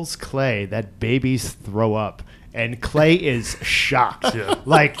tells Clay that babies throw up. And Clay is shocked. Yeah.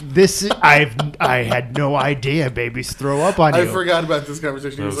 Like, I had no idea babies throw up on you. I forgot about this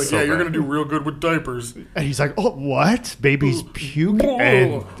conversation. He was like, so "Yeah, you're bad. gonna do real good with diapers." And he's like, "Oh, what? Babies puke?"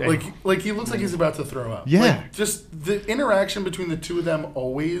 And Like he looks like he's about to throw up. Yeah. Like, just the interaction between the two of them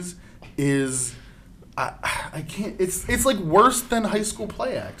always is. I can't. It's like worse than high school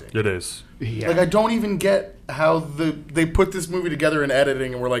play acting. It is. yeah. Like I don't even get how they put this movie together in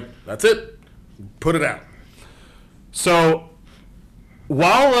editing and we're like, that's it, put it out. So,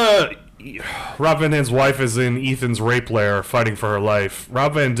 while Rob Van Dam's wife is in Ethan's rape lair fighting for her life,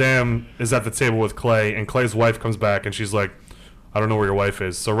 Rob Van Dam is at the table with Clay, and Clay's wife comes back, and she's like, I don't know where your wife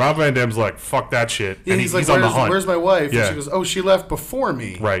is. So Rob Van Dam's like, fuck that shit. Yeah, and he's like, on the hunt. where's my wife? Yeah. And she goes, oh, she left before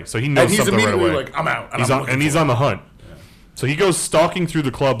me. Right, so he knows And he's something right immediately away. like, I'm out. He's on the hunt. Yeah. So he goes stalking through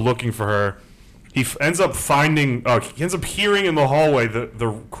the club looking for her. He ends up hearing in the hallway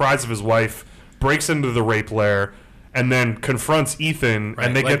the cries of his wife, breaks into the rape lair, and then confronts Ethan, Right.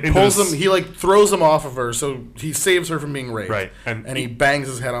 and they like, get into pulls this, him. He like throws him off of her, so he saves her from being raped. Right. And he bangs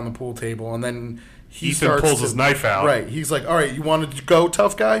his head on the pool table, and then Ethan starts pulls to- his knife out. Right. He's like, all right, you wanted to go,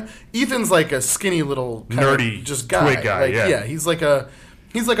 tough guy? Ethan's like a skinny little kinda Nerdy just guy. twig guy, Like, yeah. He's like a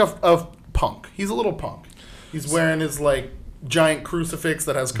punk. He's a little punk. He's wearing his like giant crucifix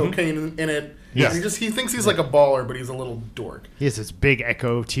that has cocaine in it. Yeah. He thinks he's like a baller, but he's a little dork. he has this big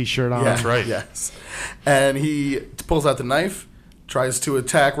Echo T-shirt on. That's right. Yes. And he pulls out the knife, tries to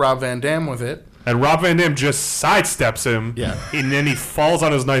attack Rob Van Dam with it. And Rob Van Dam just sidesteps him, Yeah. and then he falls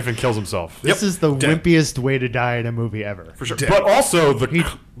on his knife and kills himself. This is the Dead. wimpiest way to die in a movie ever. For sure. Dead. But also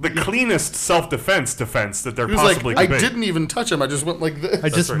the cleanest self-defense that there He was possibly like, could I be. didn't even touch him. I just went like this. I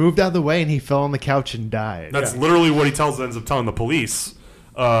just right. moved out of the way and he fell on the couch and died. That's literally what he ends up telling the police.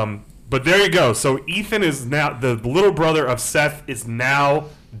 But there you go. So Ethan is now, the little brother of Seth is now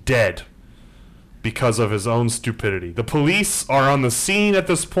dead because of his own stupidity. The police are on the scene at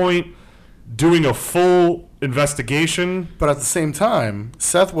this point doing a full investigation. But at the same time,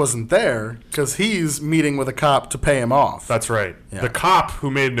 Seth wasn't there because he's meeting with a cop to pay him off. That's right. Yeah. The cop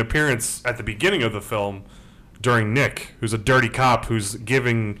who made an appearance at the beginning of the film during Nick, who's a dirty cop who's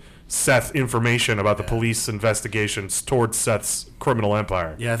giving Seth information about the police investigations towards Seth's criminal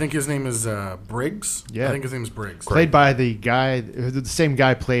empire. Yeah, I think his name is Briggs. Yeah. I think his name is Briggs. Played by the same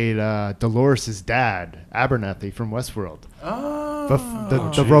guy played Dolores' dad, Abernathy from Westworld. Oh,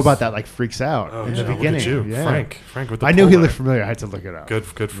 The robot that like freaks out in the Look at beginning. you, Yeah. Frank with the I knew he pullback. looked familiar. I had to look it up. Good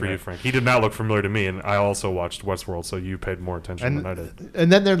for you, Frank. He did not look familiar to me, and I also watched Westworld, so you paid more attention than I did.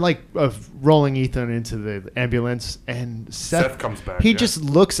 And then they're like rolling Ethan into the ambulance, and Seth comes back, He yeah. just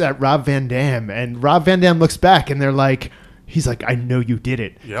looks at Rob Van Dam, and Rob Van Dam looks back, and they're like, he's like, I know you did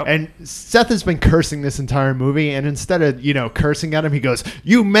it. Yep. And Seth has been cursing this entire movie, and instead of cursing at him, he goes,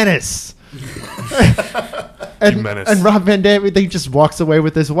 "You menace." And, menace. and Rob Van Dam, he just walks away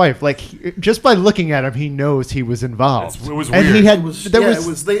with his wife. Like, just by looking at him, he knows he was involved. It was and weird. he had it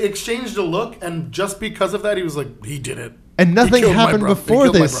was. They exchanged a look, and just because of that, he was like, he did it. and nothing He killed my happened brother. He before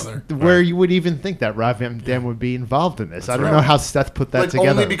killed my this brother. where you would even think that Rob Van Dam would be involved in this. I don't right. know how Seth put that Like together.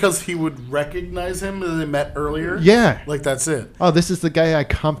 only because he would recognize him that they met earlier. Yeah. Like that's it. Oh, this is the guy I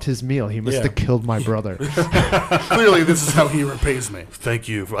comped his meal. He must Yeah. have killed my brother. Clearly, this is how he repays me. Thank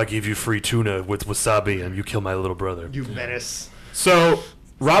you. I gave you free tuna with wasabi, and you killed my little brother. You menace. So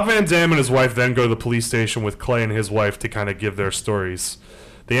Rob Van Dam and his wife then go to the police station with Clay and his wife to kind of give their stories.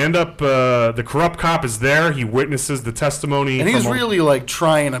 They end up, the corrupt cop is there. He witnesses the testimony. And he's from a- really like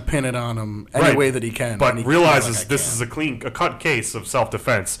trying to pin it on him any Right. way that he can. But and he realizes feels like, this is a cut case of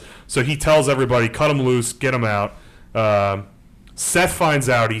self-defense. So he tells everybody, cut him loose, get him out. Seth finds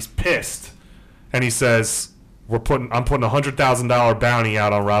out, he's pissed, and he says, I'm putting a $100,000 bounty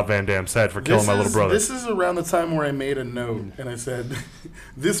out on Rob Van Dam's head for killing my little brother. This is around the time where I made a note and I said,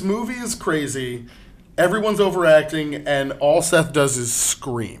 "This movie is crazy. everyone's overacting, and all Seth does is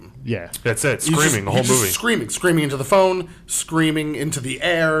scream. Yeah. That's it. He's Screaming the whole he's just movie. screaming into the phone, screaming into the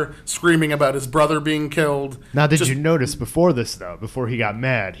air, screaming about his brother being killed. Now, did Just- you notice before this, though, before he got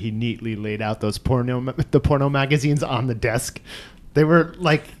mad, he neatly laid out the porno magazines on the desk? They were,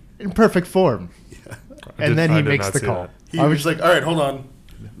 like, in perfect form. And then I he did makes not the see call. that. He I was was like, all right, hold on.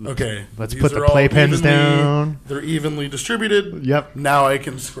 Okay. Let's these put the are all playpens evenly- down. They're evenly distributed. Yep. Now I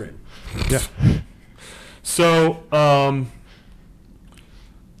can scream. Yeah. So,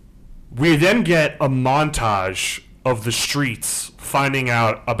 we then get a montage of the streets finding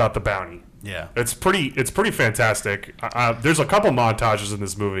out about the bounty. Yeah. It's pretty fantastic. There's a couple montages in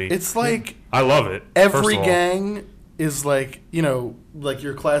this movie. It's like I love it. every first of all. gang is like, like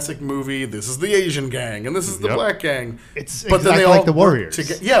your classic movie, this is the Asian gang and this is the Yep. black gang. It's But then exactly they all like the work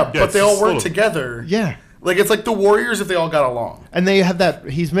Warriors. Yeah, but it's they all just work little- together. Yeah. Like it's like the Warriors if they all got along. And they have that,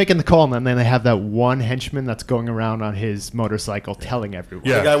 he's making the call, and then they have that one henchman that's going around on his motorcycle telling everyone.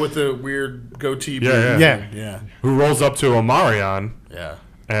 Yeah. The guy with the weird goatee. Yeah, beard. yeah. Yeah. Who rolls up to Omarion Yeah.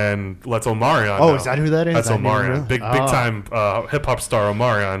 and lets Omarion Oh, know. is that who that is? That's I didn't Omarion. know. Big Oh. time hip hop star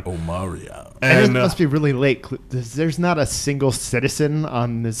Omarion. Omaria. And And it must be really late. There's not a single citizen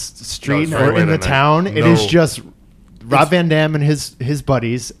on this street very or late in the at night. town. It No. is just Rob Van Dam and his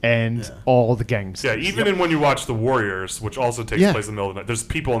buddies and all the gangs. yeah, even in when you watch The Warriors, which also takes Yeah. place in the middle of the night, there's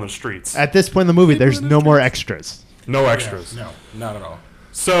people on the streets. At this point in the movie, there's no more extras. No extras. No, not at all.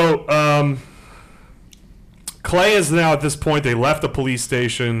 So, Clay is now at this point, they left the police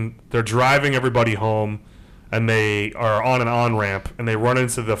station. They're driving everybody home, and they are on an on-ramp, and they run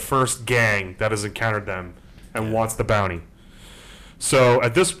into the first gang that has encountered them and wants the bounty. So,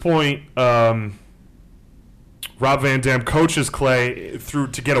 at this point, Rob Van Dam coaches Clay through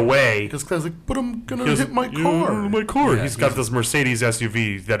to get away. Because Clay's like, but I'm gonna Because, hit my "Yeah, car. my car. Yeah, He's got this Mercedes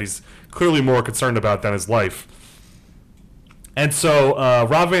SUV that he's clearly more concerned about than his life. And so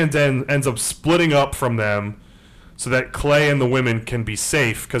Rob Van Dam ends up splitting up from them so that Clay and the women can be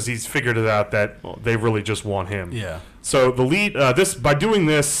safe because he's figured it out that they really just want him. Yeah. So the lead, by doing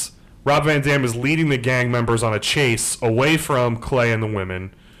this, Rob Van Dam is leading the gang members on a chase away from Clay and the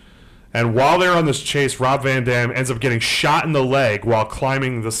women. And while they're on this chase, Rob Van Dam ends up getting shot in the leg while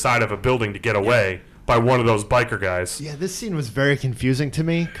climbing the side of a building to get away by one of those biker guys. Yeah, this scene was very confusing to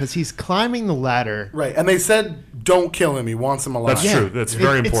me because he's climbing the ladder. Right. And they said, don't kill him. He wants him alive. That's true. That's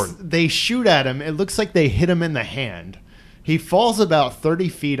very important. They shoot at him. It looks like they hit him in the hand. He falls about 30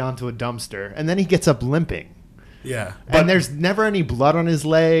 feet onto a dumpster, and then he gets up limping. Yeah. And there's never any blood on his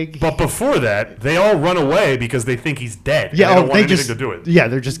leg. But before that, they all run away because they think he's dead. yeah, and they don't oh, want they anything just to do with it. Yeah,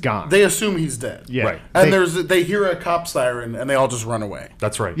 they're just gone. They assume he's dead. yeah, Right. And They- they hear a cop siren and they all just run away.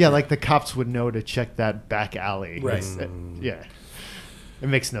 That's right. yeah, like the cops would know to check that back alley. Right. Yeah, it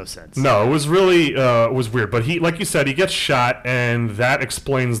makes no sense. No, it was really it was weird. But he, like you said, he gets shot, and that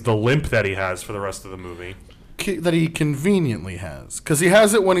explains the limp that he has for the rest of the movie. That he conveniently has. Because he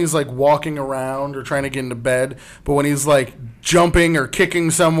has it when he's like walking around or trying to get into bed. But when he's like jumping or kicking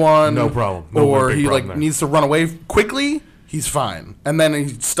someone. No problem. No or big he problem like there. needs to run away quickly, he's fine. And then he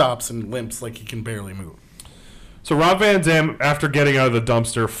stops and limps like he can barely move. So Rob Van Dam, after getting out of the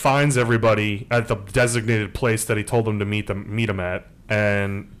dumpster, finds everybody at the designated place that he told them to meet him at,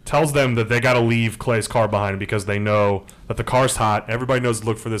 and tells them that they got to leave Clay's car behind because they know that the car's hot. Everybody knows to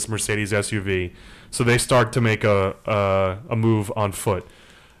look for this Mercedes SUV. So they start to make a move on foot.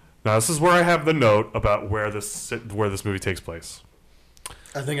 Now this is where I have the note about where this movie takes place.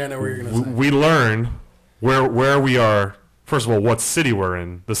 I think I know where you're going to say. We learn where we are. First of all, what city we're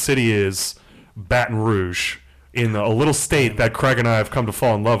in. The city is Baton Rouge, in a little state that Craig and I have come to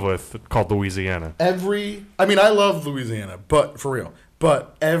fall in love with, called Louisiana. I love Louisiana, but for real.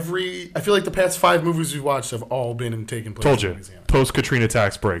 But I feel like the past 5 movies we've watched have all been and taken place Told in you, Louisiana. post-Katrina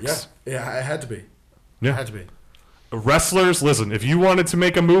tax breaks. Yeah, it had to be. Yeah. It had to be. Wrestlers, listen, if you wanted to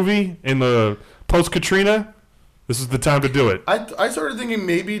make a movie in the post-Katrina, this is the time to do it. I started thinking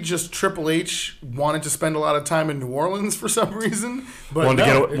maybe just Triple H wanted to spend a lot of time in New Orleans for some reason. But Wanted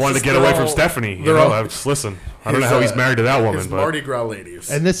to get away from Stephanie. You know, listen, I don't know how he's married to that woman, his but Mardi Gras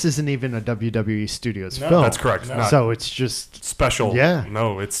ladies. And this isn't even a WWE Studios No, film. that's correct. No. Not So it's just special. Yeah.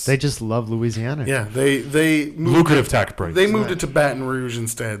 No, it's they just love Louisiana. yeah, they moved lucrative tax breaks. They moved it to Baton Rouge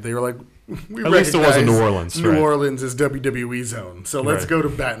instead. They were like, we At least it wasn't recognize New Orleans, New right. Orleans is WWE zone, so let's Right. go to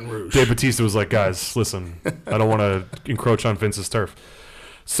Baton Rouge. Dave Bautista was like, guys, listen, I don't want to encroach on Vince's turf.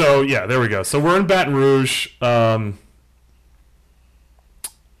 So, yeah, there we go. So we're in Baton Rouge.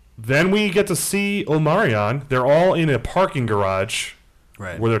 Then we get to see Omarion. They're all in a parking garage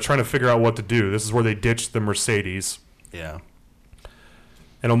Right. where they're trying to figure out what to do. This is where they ditched the Mercedes. Yeah.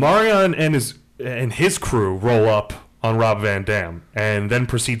 And Omarion and and his crew roll up on Rob Van Dam and then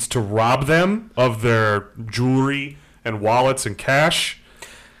proceeds to rob them of their jewelry and wallets and cash.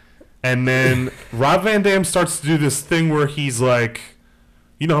 And then Rob Van Dam starts to do this thing where he's like,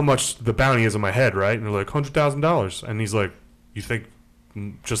 you know how much the bounty is in my head, right? And they're like, $100,000. And he's like, you think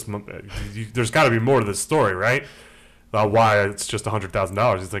there's got to be more to this story, right? Why it's just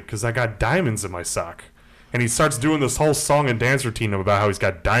 $100,000. He's like, because I got diamonds in my sock. And he starts doing this whole song and dance routine about how he's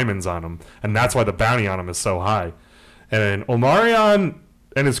got diamonds on him. And that's why the bounty on him is so high. And Omarion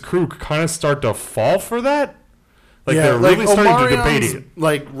and his crew kind of start to fall for that. Like, they're really starting to debate it.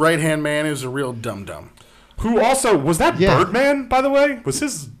 Like, right-hand man is a real dum-dum. Who also, was that Birdman, by the way? Was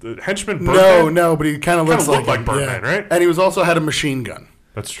his henchman Birdman? No, but he kind of looks like Birdman, right? And he was also had a machine gun.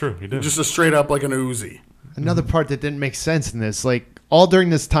 That's true, he did. Just a straight up like an Uzi. Another part that didn't make sense in this, like, all during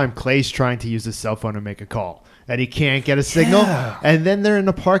this time, Clay's trying to use his cell phone to make a call. And he can't get a signal. Yeah. And then they're in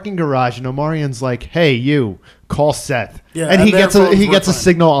a parking garage, and Omarion's like, hey, you, call Seth. Yeah, and he gets a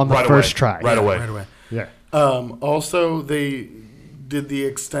signal on the Right first away. try. Right away. Right away. Yeah. Also, they did the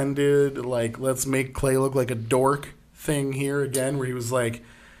extended, like, let's make Clay look like a dork thing here again, where he was like,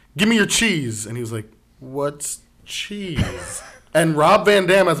 give me your cheese. And he was like, what's cheese? And Rob Van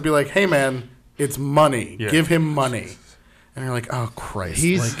Dam has to be like, hey, man, it's money. Yeah. Give him money. And you're like, oh, Christ.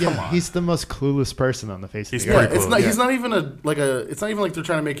 He's like, come on. he's the most clueless person on the face of He's the Yeah, earth. pretty it's cool, not. yeah. He's not even it's not even like they're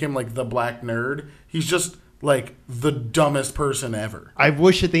trying to make him like the black nerd. He's just like the dumbest person ever. I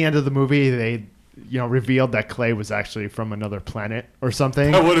wish at the end of the movie they, revealed that Clay was actually from another planet or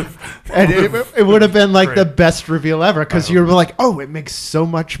something. I would have. And it would have been like Great. the best reveal ever because you were like, oh, it makes so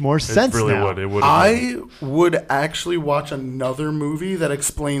much more sense It really now. would. It would. I would actually watch another movie that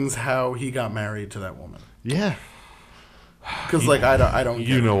explains how he got married to that woman. Yeah. Because like I don't.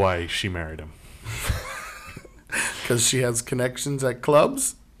 You know why she married him. Because she has connections at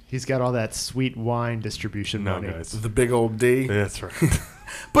clubs. He's got all that sweet wine distribution No, money. guys. The big old D. That's right.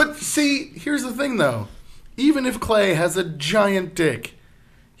 But see, here's the thing though. Even if Clay has a giant dick,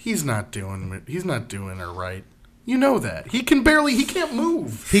 he's not doing her right. You know that. He can't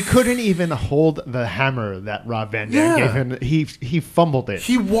move. He couldn't even hold the hammer that Rob Van Dam Yeah. gave him. He fumbled it.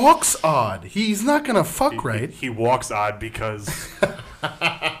 He walks odd. He's not gonna fuck right. He walks odd because.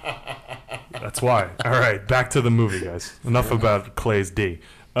 That's why. All right, back to the movie, guys. Enough about Clay's D.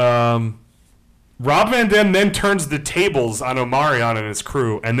 Rob Van Dam then turns the tables on Omarion and his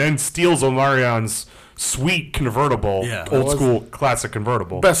crew, and then steals Omarion's sweet convertible, Yeah, that old was- school classic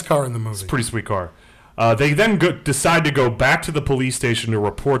convertible. Best car in the movie. Pretty sweet car. They then decide to go back to the police station to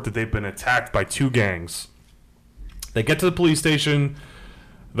report that they've been attacked by two gangs. They get to the police station.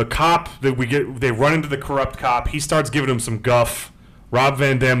 The cop they run into the corrupt cop. He starts giving him some guff. Rob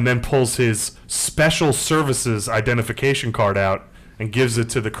Van Dam then pulls his special services identification card out and gives it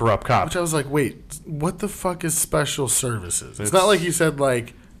to the corrupt cop. Which I was like, wait, what the fuck is special services? It's It's- not like he said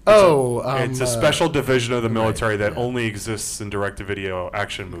like, it's a special division of the military that only exists in direct-to-video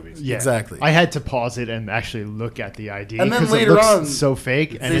action movies. Yeah. Exactly. I had to pause it and actually look at the ID. And then 'cause later it looks on, so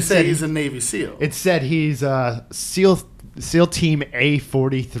fake. And they it say said he's a Navy SEAL. it said he's SEAL Team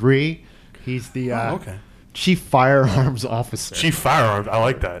A43. He's the okay. Chief Firearms Officer. Chief Firearms, I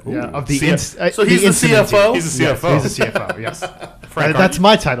like that. Yeah, of the So he's the incident CFO? team. He's the Yes, CFO. he's the CFO. Yes, Frank, that's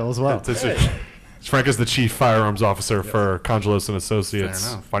my title as well. Frank is the chief firearms officer for Congelos and Associates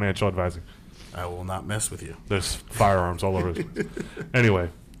Fair enough. Financial Advising. I will not mess with you. There's firearms all over. Anyway,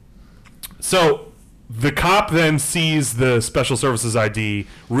 so the cop then sees the special services ID,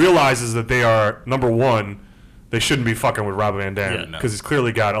 realizes that they are, number one, they shouldn't be fucking with Rob Van Dam Yeah, no. because he's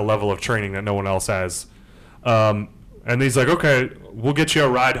clearly got a level of training that no one else has. And he's like, okay, we'll get you a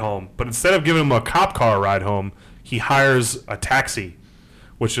ride home. But instead of giving him a cop car ride home, he hires a taxi,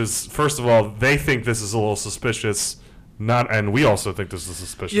 which is, first of all, they think this is a little suspicious. And we also think this is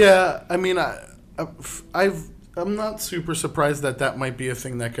suspicious. Yeah, I mean, I'm not super surprised that might be a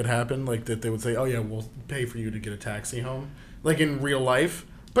thing that could happen. Like that they would say, "Oh yeah, we'll pay for you to get a taxi home," like in real life,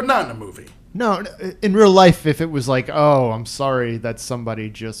 but not in a movie. No, in real life, if it was like, oh, I'm sorry that somebody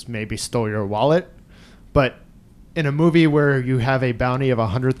just maybe stole your wallet, but in a movie where you have a bounty of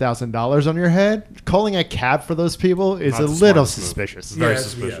 $100,000 on your head, calling a cab for those people is Not a the little smartest move. suspicious. Very Yes,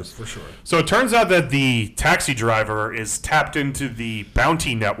 suspicious. yes, for sure. So it turns out that the taxi driver is tapped into the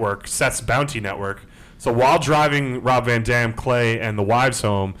bounty network, Seth's bounty network. So while driving Rob Van Dam, Clay, and the wives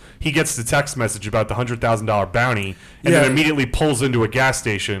home, he gets the text message about the $100,000 bounty and Yeah. then immediately pulls into a gas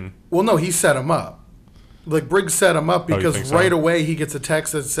station. Well, no, he set him up. Like Briggs set him up you because think so? right away he gets a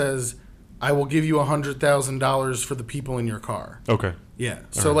text that says, "I will give you $100,000 for the people in your car." Okay. Yeah.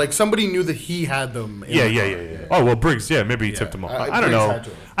 So like somebody knew that he had them. In Yeah, the yeah. car. Oh well, Briggs. Yeah, maybe he tipped him off. I don't Briggs know. had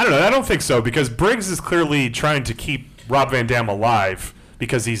to. I don't know. I don't think so because Briggs is clearly trying to keep Rob Van Dam alive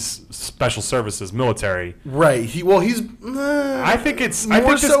because he's special services, military. Right. He's. I think it's. More I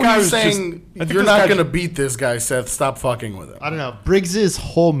think this so guy he's was saying just. I think you're this not guy going to beat this guy, Seth. Stop fucking with him. I don't know. Briggs's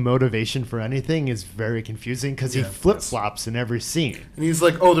whole motivation for anything is very confusing because he flip flops in every scene. And he's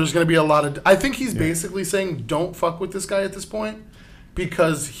like, oh, there's going to be a lot of. I think he's basically saying, don't fuck with this guy at this point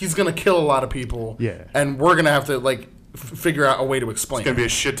because he's going to kill a lot of people. Yeah. And we're going to have to, like, figure out a way to explain It's gonna be a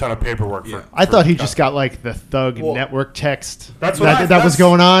shit ton of paperwork for. I thought he just got like the Thug Well, network text That's what that was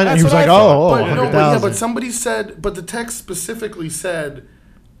going on, and he was like, "Oh, But, no, 100,000." but somebody said, but the text specifically said,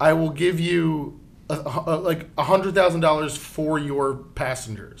 I will give you like $100,000 for your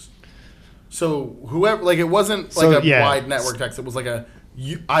passengers. So whoever, like, it wasn't like a wide network text. It was like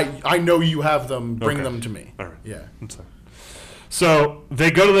I know you have them. Bring them to me. All right. Yeah. So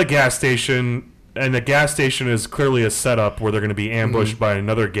they go to the gas station, and the gas station is clearly a setup where they're going to be ambushed by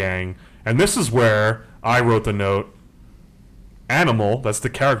another gang. And this is where I wrote the note. Animal, that's the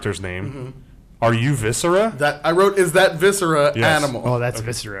character's name. Are you Viscera? That I wrote, is that Viscera Yes. Animal? Oh, that's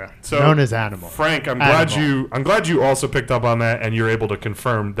Viscera, So, known as Animal. Frank, I'm Animal. glad you also picked up on that, and you're able to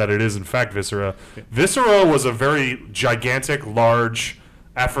confirm that it is in fact Viscera. Viscera was a very gigantic, large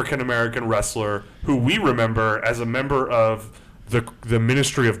African American wrestler who we remember as a member of the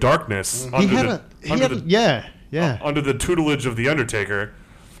Ministry of Darkness under the tutelage of the Undertaker.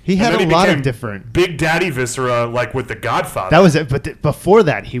 He had And then a lot of became different. Big Daddy Viscera, like with the Godfather. That was it. But before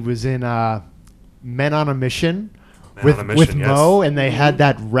that, he was in Men on a Mission Men on a Mission, with yes. Mo, and they had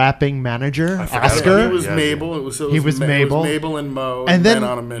that rapping manager, I forgot Oscar. about He was Yeah, Mabel. It was Mabel. Mabel and Mo, and then Men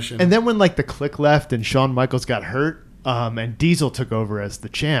on a Mission. And then when like the Click left and Shawn Michaels got hurt, and Diesel took over as the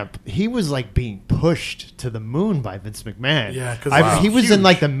champ, he was like being pushed to the moon by Vince McMahon. Yeah, 'cause he was in huge.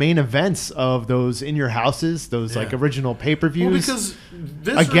 like the main events of those In Your Houses, those like original pay-per-views. Well, because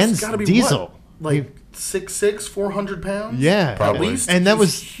Viscera's against gotta be Diesel. what? Like 6'6", 400 pounds. Yeah, Probably. At least. and that He's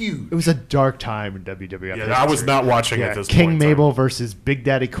was huge. It was a dark time in WWF. Yeah, I was history. not watching Yeah, at this King point. in time. Mabel versus Big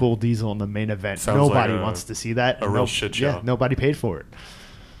Daddy Cool Diesel in the main event. Sounds Nobody like wants to see that. a real shit show. Yeah, nobody paid for it.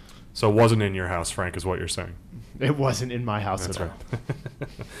 So it wasn't in your house, Frank, is what you're saying. It wasn't in my house That's at right. all.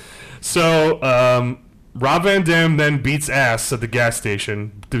 So Rob Van Dam then beats ass at the gas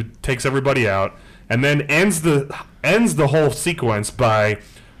station, takes everybody out, and then ends the whole sequence by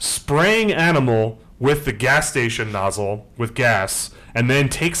spraying Animal with the gas station nozzle with gas, and then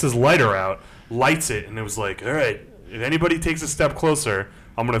takes his lighter out, lights it, and it was like, all right, if anybody takes a step closer,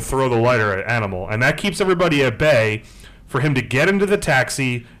 I'm going to throw the lighter at Animal. And that keeps everybody at bay for him to get into the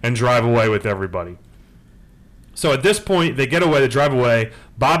taxi and drive away with everybody. So at this point, they get away, they drive away.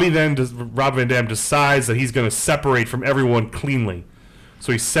 Rob Van Dam decides that he's going to separate from everyone cleanly.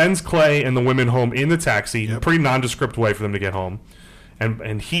 So he sends Clay and the women home in the taxi, a pretty nondescript way for them to get home.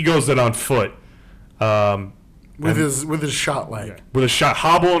 And he goes in on foot. with his shot leg. With a shot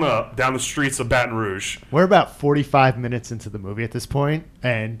hobbling up down the streets of Baton Rouge. We're about 45 minutes into the movie at this point,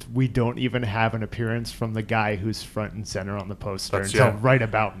 and we don't even have an appearance from the guy who's front and center on the poster until right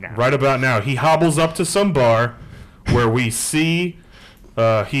about now. Right about now. He hobbles up to some bar where we see...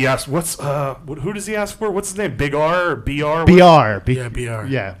 he asks, who does he ask for? What's his name? Big R or BR? BR. Yeah, BR.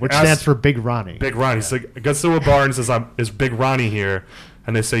 Yeah, which Ask- stands for Big Ronnie. Big Ronnie. So he gets to a bar and says, "Is Big Ronnie here?"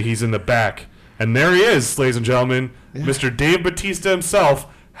 And they say he's in the back. And there he is, ladies and gentlemen, Mr. Dave Bautista himself,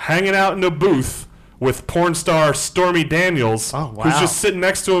 hanging out in the booth with porn star Stormy Daniels, Oh, wow. who's just sitting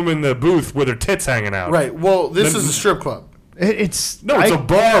next to him in the booth with her tits hanging out. Right. Well, this is a strip club. It's a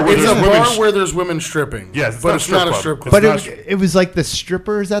bar where It's there's a women. bar where there's women stripping. Yes, it's but not a it's strip not a club. strip club. But It's it was like the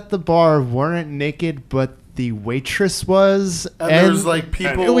strippers at the bar weren't naked, but the waitress was. And there's like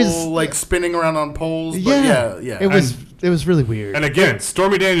people it was- like spinning around on poles. But yeah. It was really weird. And again,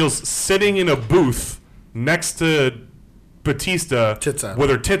 Stormy Daniels sitting in a booth next to Batista Tits out. with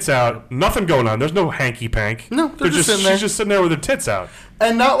her tits out. Nothing going on. There's no hanky pank. No, they're just sitting there. She's just sitting there with her tits out.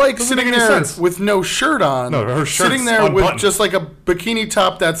 And not like sitting make any there sense. with no shirt on. No, her shirt's sitting there with unbuttoned. just like a bikini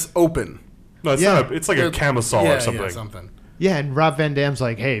top that's open. No, it's not. It's like a camisole Yeah, or something. Yeah, something. Yeah, and Rob Van Dam's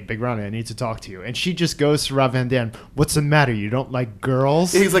like, "Hey, Big Ronnie, I need to talk to you." And she just goes to Rob Van Dam, "What's the matter? You don't like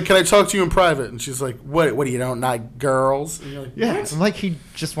girls?" He's like, "Can I talk to you in private?" And she's like, "What? What do you don't like girls?" And you're like, Yeah, "What?" I'm like he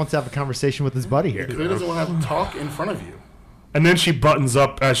just wants to have a conversation with his buddy here. He doesn't want to have to talk in front of you. And then she buttons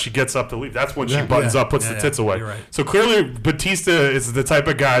up as she gets up to leave. That's when she buttons up, puts the tits away. You're right. So clearly, Batista is the type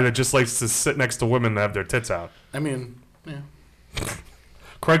of guy that just likes to sit next to women that have their tits out. I mean, yeah.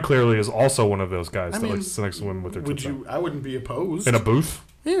 Craig clearly is also one of those guys that mean, likes to sit next to women with their Would tits out. you? I wouldn't be opposed. In a booth?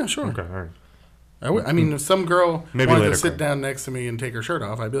 Yeah, sure. Okay, all right. I mean, if some girl Maybe wanted later, to sit Craig. down next to me and take her shirt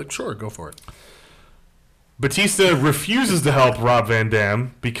off, I'd be like, sure, go for it. Batista refuses to help Rob Van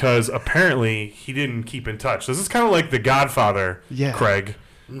Dam because apparently he didn't keep in touch. This is kind of like The Godfather, Yeah. Craig.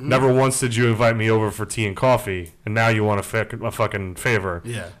 Never once did you invite me over for tea and coffee, and now you want a fucking favor.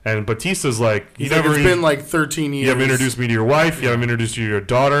 Yeah. And Batista's like, He's like, it's been like 13 years. you haven't introduced me to your wife, you haven't introduced you to your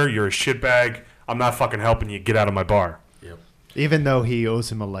daughter, you're a shitbag, I'm not fucking helping you, get out of my bar. Yep. Even though he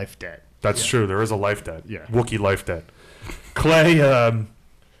owes him a life debt. That's true, there is a life debt. Yeah. Wookiee life debt.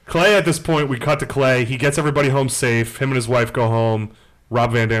 Clay, at this point, we cut to Clay. He gets everybody home safe. Him and his wife go home.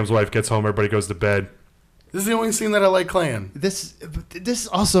 Rob Van Dam's wife gets home. Everybody goes to bed. This is the only scene that I like Claying. This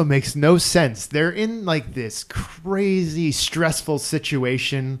also makes no sense. They're in like this crazy stressful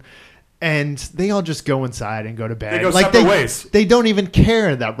situation, and they all just go inside and go to bed. They go like separate ways. They don't even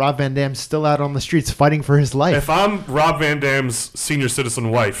care that Rob Van Dam's still out on the streets fighting for his life. If I'm Rob Van Dam's senior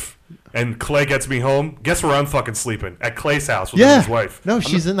citizen wife and Clay gets me home, guess where I'm fucking sleeping? At Clay's house with his wife. No,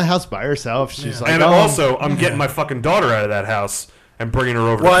 she's in the house by herself. She's like, And oh, also, I'm getting my fucking daughter out of that house and bringing her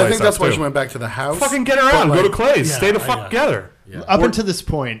over to Well, Clay's I think that's house, why too. she went back to the house. Fucking get her But, out and go to like, Clay's. yeah, Stay the fuck together. Yeah. Up until this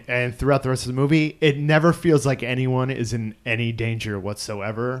point and throughout the rest of the movie, it never feels like anyone is in any danger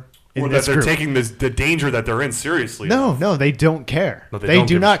whatsoever. In Or that this they're group. taking the danger that they're in seriously. No, they don't care. No, they they don't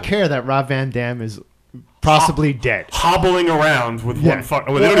do give a not shit. care that Rob Van Dam is possibly dead. Hobbling around with Yeah. one fuck.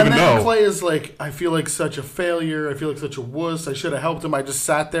 Well, Well, they don't and even then know. Clay is like, I feel like such a failure. I feel like such a wuss. I should have helped him. I just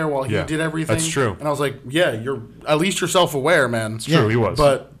sat there while he Yeah, did everything. that's true. And I was like, yeah, you're at least you're self-aware, man. It's true, he was.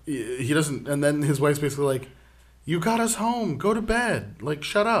 But he doesn't. And then his wife's basically like, you got us home. Go to bed. Like,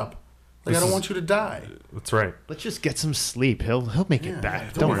 shut up. Like, This I don't is- want you to die. That's right. Let's just get some sleep. He'll make it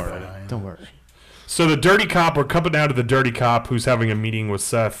back. don't Don't worry worry. about it. Don't worry. So the dirty cop, we're coming down to the dirty cop who's having a meeting with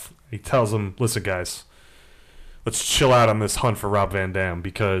Seth. He tells him, listen, guys, let's chill out on this hunt for Rob Van Dam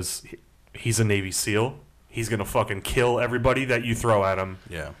because he's a Navy SEAL. He's going to fucking kill everybody that you throw at him.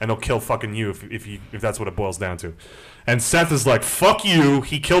 Yeah. And he'll kill fucking you if that's what it boils down to. And Seth is like, fuck you.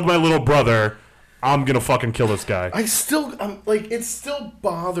 He killed my little brother. I'm going to fucking kill this guy. I'm like, it still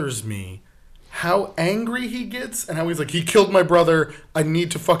bothers me how angry he gets and how he's like, he killed my brother. I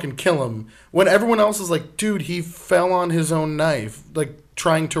need to fucking kill him. When everyone else is like, dude, he fell on his own knife, like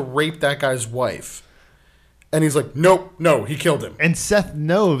trying to rape that guy's wife. And he's like, nope, no, he killed him. And Seth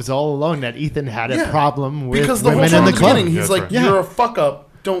knows all along that Ethan had a Yeah. problem with Because the whole women time in in the the club. beginning, Yeah, he's that's like, right. you're a fuck up.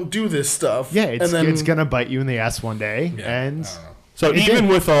 Don't do this stuff. Yeah, it's and then, it's gonna bite you in the ass one day. And So it even did.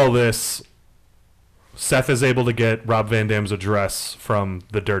 with all this, Seth is able to get Rob Van Dam's address from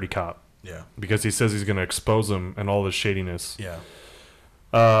the dirty cop Yeah. because he says he's going to expose him and all this shadiness. Yeah.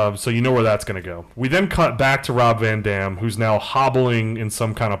 So you know where that's going to go. We then cut back to Rob Van Dam, who's now hobbling in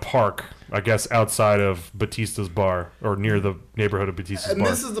some kind of park, I guess outside of Batista's bar or near the neighborhood of Batista's And bar.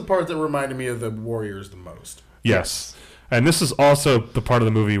 this is the part that reminded me of the Warriors the most. Yes. And this is also the part of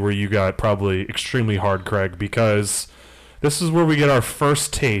the movie where you got probably extremely hard, Craig, because this is where we get our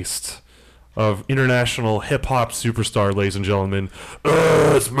first taste of international hip-hop superstar, ladies and gentlemen.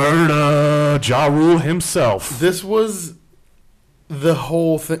 It's murder, Ja Rule himself. This was the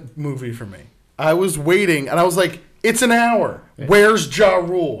whole movie for me. I was waiting, and I was like, it's an hour. Where's Ja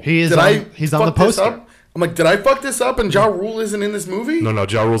Rule? He is Did on- I he's on the fuck this poster. up? I'm like, did I fuck this up and Ja Rule isn't in this movie? No,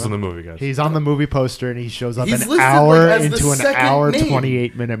 Ja Rule's in the movie, guys. he's on the movie poster and he shows up He's an listed, hour like, as the into an second hour name.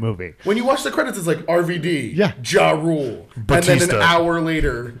 28-minute movie. When you watch the credits, it's like RVD, Yeah. Ja Rule. And then Batista. an hour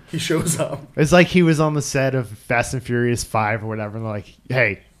later, he shows up. It's like he was on the set of Fast and Furious 5 or whatever. And they're like,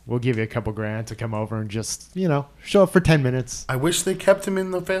 hey, we'll give you a couple grand to come over and just, show up for 10 minutes. I wish they kept him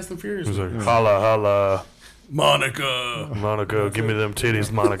in the Fast and Furious He's movie. like, holla, holla, Monica. Monica, give me them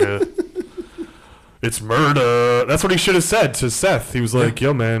titties, Monica. It's murder. That's what he should have said to Seth. He was like,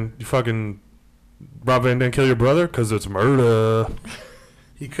 yo, man, you fucking Rob Van Dam kill your brother? Because it's murder.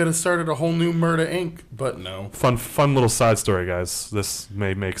 He could have started a whole new Murder Inc., but no. Fun little side story, guys. This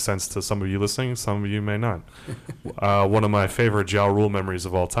may make sense to some of you listening. Some of you may not. One of my favorite Ja Rule memories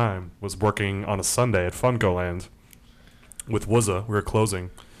of all time was working on a Sunday at Funcoland with Wuzza. We were closing,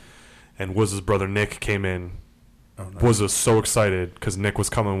 and Wuzza's brother Nick came in. Oh, no. Wuzza was so excited because Nick was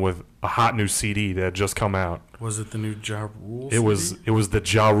coming with a hot new CD that had just come out. Was it the new Ja Rule It was CD? the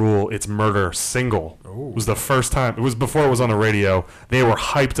Ja Rule It's Murder single. Oh. It was the first time. It was before it was on the radio. They were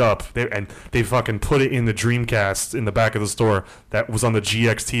hyped up. They fucking put it in the Dreamcast in the back of the store that was on the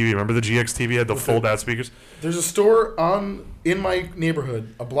GX TV. Remember the GX TV had the fold out speakers? There's a store in my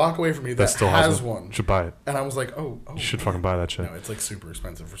neighborhood, a block away from me, that still has one. one. You should buy it. And I was like, oh. You should fucking buy that shit. No, it's like super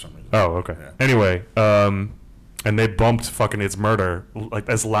expensive for some reason. Oh, okay. Yeah. Anyway, and they bumped fucking It's Murder like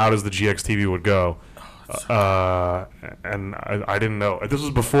as loud as the GX TV would go. And I didn't know. This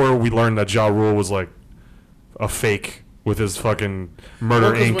was before we learned that Ja Rule was like a fake with his fucking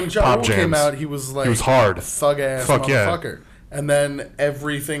Murder Because Inc. when Ja pop Rule jams. came out, he was like He was hard. a thug ass Fuck yeah. motherfucker. And then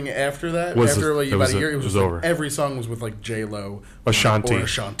everything after that, Was after like it about was a year, it was, it was just over. like every song was with like J-Lo Ashanti. or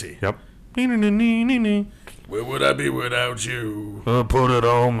Ashanti. Yep. Where would I be without you? Put it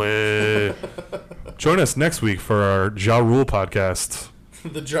on me. Join us next week for our Ja Rule podcast.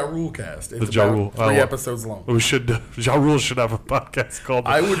 The Ja Rule cast. It's The Ja about Rule. 3 episodes long. We should. Ja Rule should have a podcast called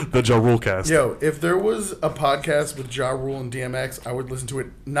the Ja Rule Cast. Yo, if there was a podcast with Ja Rule and DMX, I would listen to it.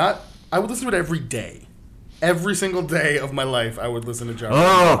 I would listen to it every day. Every single day of my life, I would listen to Ja Rule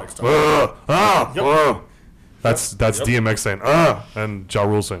and DMX talk. That's DMX saying and Ja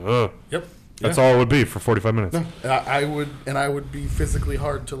Rule saying Yep. That's all it would be for 45 minutes. I would be physically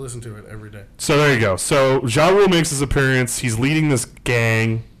hard to listen to it every day. So there you go. So Ja Rule makes his appearance. He's leading this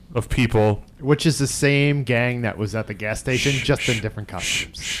gang of people. Which is the same gang that was at the gas station, just in different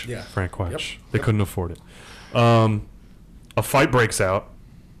costumes. Yeah. Frank Quetch. Yep. They couldn't afford it. A fight breaks out,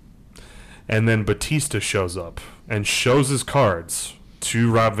 and then Batista shows up and shows his cards to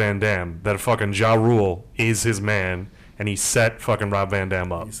Rob Van Dam that fucking Ja Rule is his man, and he set fucking Rob Van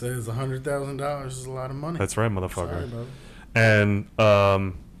Dam up. He says $100,000 is a lot of money. That's right, motherfucker. Sorry, brother. And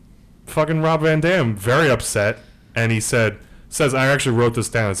fucking Rob Van Dam very upset, and he says I actually wrote this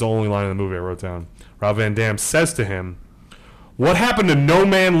down. It's the only line in the movie I wrote down. Rob Van Dam says to him, "What happened to No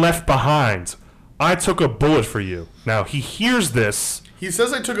Man Left Behind? I took a bullet for you." Now he hears this. He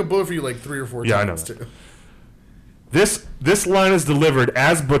says I took a bullet for you like 3 or 4 Yeah, I times know too. This line is delivered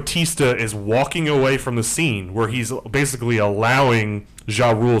as Batista is walking away from the scene, where he's basically allowing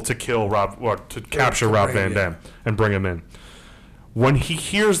Ja Rule to kill Rob or to capture Rob Van Dam and bring him in. When he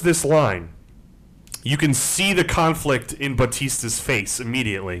hears this line, you can see the conflict in Batista's face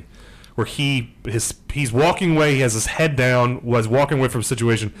immediately, where he's walking away, he has his head down, was walking away from a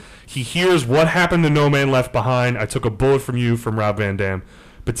situation. He hears what happened to No Man Left Behind. I took a bullet from you, from Rob Van Dam.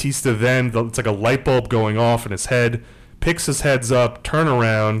 Batista then, it's like a light bulb going off in his head, picks his heads up, turn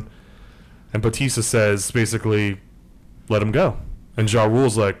around, and Batista says, basically, let him go. And Ja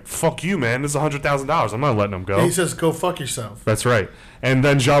Rule's like, fuck you, man, this is $100,000. I'm not letting him go. And he says, go fuck yourself. That's right. And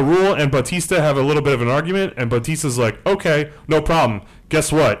then Ja Rule and Batista have a little bit of an argument, and Batista's like, okay, no problem.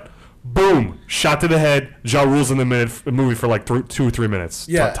 Guess what? Boom! Shot to the head. Ja Rule's in the movie for like 2 or 3 minutes.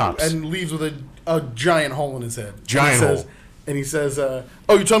 Yeah, tops. and leaves with a giant hole in his head. Giant hole. And he says, oh,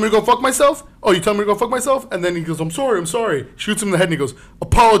 you telling me to go fuck myself? Oh, you telling me to go fuck myself? And then he goes, I'm sorry. Shoots him in the head and he goes,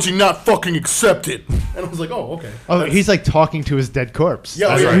 apology not fucking accepted. And I was like, oh, okay. Oh, he's like talking to his dead corpse. Yeah,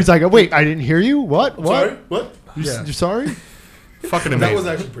 That's yeah. right. He's like, wait, I didn't hear you? What? Sorry? What? You're sorry? Fucking amazing. That was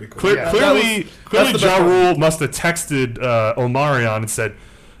actually pretty cool. Yeah. Clearly, that's the Ja best Rule must have texted Omarion and said,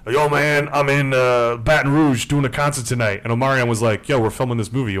 yo, man, I'm in Baton Rouge doing a concert tonight. And Omarion was like, yo, we're filming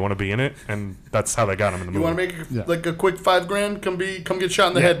this movie. You want to be in it? And that's how they got him in the movie. You want to make like a quick $5,000? Come get shot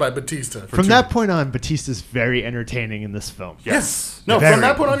in the head by Batista. From that point on, Batista's very entertaining in this film. Yes. No, Very, from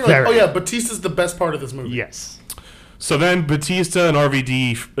that point on, you're very. like, oh yeah, Batista's the best part of this movie. Yes. So then Batista and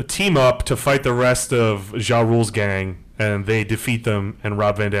RVD team up to fight the rest of Ja Rule's gang, and they defeat them, and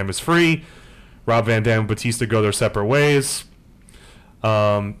Rob Van Dam is free. Rob Van Dam and Batista go their separate ways.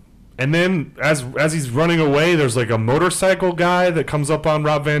 And then as he's running away, there's like a motorcycle guy that comes up on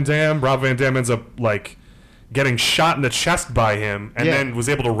Rob Van Dam. Rob Van Dam ends up like getting shot in the chest by him, and then was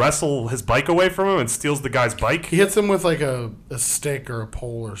able to wrestle his bike away from him and steals the guy's bike. He hits him with like a stick or a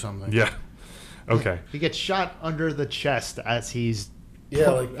pole or something. Yeah. Okay. He gets shot under the chest as he's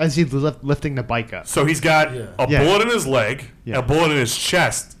lifting the bike up. So he's got a bullet in his leg, Yeah. a bullet in his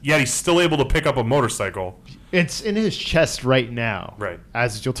chest, yet he's still able to pick up a motorcycle. It's in his chest right now. Right.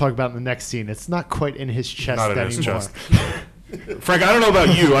 As you'll talk about in the next scene. It's not quite in his chest Not in anymore. his chest. Frank, I don't know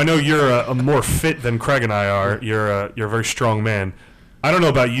about you. I know you're a more fit than Craig and I are. You're a very strong man. I don't know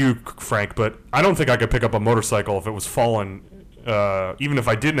about you, Frank, but I don't think I could pick up a motorcycle if it was falling, even if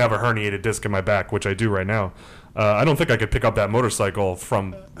I didn't have a herniated disc in my back, which I do right now. I don't think I could pick up that motorcycle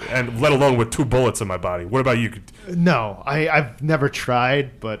and let alone with 2 bullets in my body. What about you? No, I've never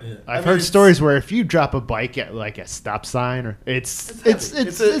tried, but I've heard stories where if you drop a bike at like a stop sign, or it's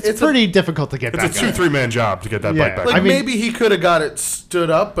pretty difficult to get back. It's a 2-3 man job to get that bike back. Like I mean- maybe he could have got it stood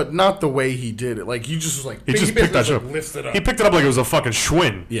up, but not the way he did it. Like he just was like He just picked that shit up. lifts it up. He picked it up like it was a fucking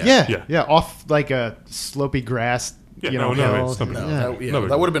Schwinn. Yeah, off like a slopey grass Yeah, you know, no, hill. it's not big No, Yeah. No big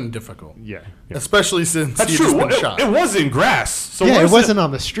that would have been difficult. Yeah. Especially since That's he'd true. just been It, shot. it was in grass. So Yeah, why it is wasn't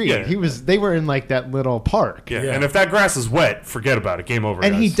on the street. Yeah. They were in like that little park. Yeah. Yeah. And if that grass is wet, forget about it. Game over.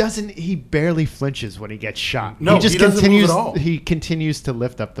 And guys. he barely flinches when he gets shot. No, he just he doesn't move continues at all. he continues to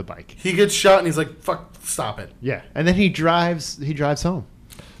lift up the bike. He gets shot and he's like, "Fuck, stop it." Yeah. And then he drives home.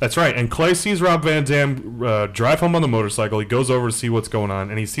 That's right. And Clay sees Rob Van Dam drive home on the motorcycle. He goes over to see what's going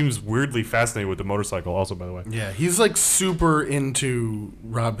on, and he seems weirdly fascinated with the motorcycle. Also, by the way. Yeah, he's like super into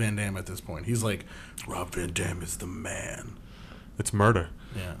Rob Van Dam at this point. He's like, Rob Van Dam is the man. It's murder.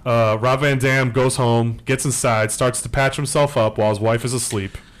 Yeah. Rob Van Dam goes home, gets inside, starts to patch himself up while his wife is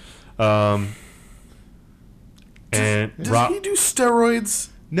asleep. And Does he do steroids?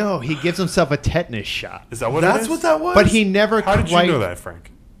 No, he gives himself a tetanus shot. is that what That's it is? what that was. But he never How did quite you know that, Frank?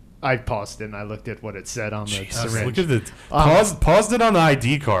 I paused it and I looked at what it said on the syringe. Look at it. Paused it on the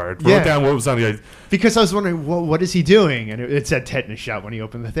ID card. Wrote Yeah. down what was on the ID. Because I was wondering, well, what is he doing? And it said tetanus shot when he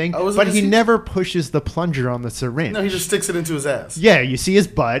opened the thing. I was But like, he is he- never pushes the plunger on the syringe. No, he just sticks it into his ass. Yeah, you see his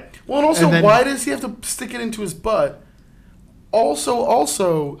butt. Well, and also, and then- why does he have to stick it into his butt?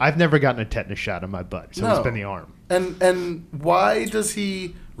 Also, I've never gotten a tetanus shot in my butt, so No. it's been the arm. and why does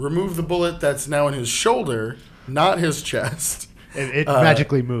he remove the bullet that's now in his shoulder, not his chest? It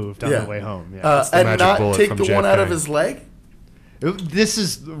magically moved on yeah. the way home. Yeah. the And magic not bullet take from the one out JFK. of his leg? This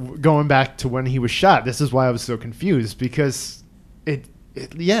is going back to when he was shot. This is why I was so confused because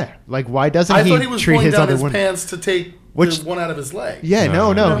like why doesn't I he thought he was treat pulling his down other his one? pants to take Which- the one out of his leg. Yeah,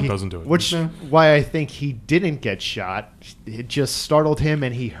 No, no, it he doesn't do it. Which No. why I think he didn't get shot. It just startled him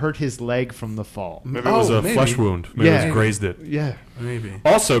and he hurt his leg from the fall. Maybe it was a maybe. flesh wound. Maybe it Yeah. was grazed it. Yeah. Maybe.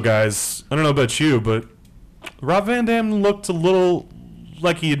 Also, guys, I don't know about you, but Rob Van Dam looked a little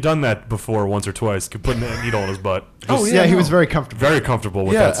like he had done that before once or twice, putting a needle in his butt. Oh, Just yeah, he no. was very comfortable. very comfortable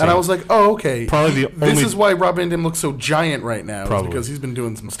with Yeah, that scene. and I was like, oh, okay. Probably the This only- is why Rob Van Dam looks so giant right now. Probably. Is because he's been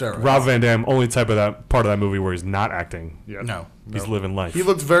doing some steroids. Rob Van Dam, only type of that part of that movie where he's not acting. Yeah. No. He's living life. He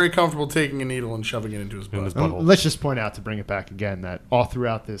looked very comfortable taking a needle and shoving it into his In butt. his butt. Let's just point out to bring it back again that all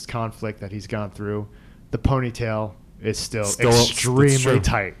throughout this conflict that he's gone through, the ponytail is still It's true. extremely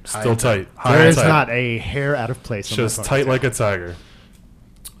tight. Still tight. There High is tight. not a hair out of place. Just on my tight ponytail. like a tiger.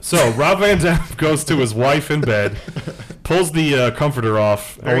 So Rob Van Dam goes to his wife in bed, pulls the comforter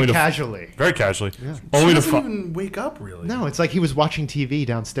off, very only casually. very casually, Yeah. only She to doesn't fi- even wake up, really. No, it's like he was watching TV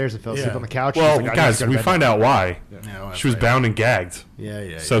downstairs and fell asleep Yeah. on the couch. Well, He's like, I need guys, to go to we bed find now. out why. No, that's She was right. bound and gagged.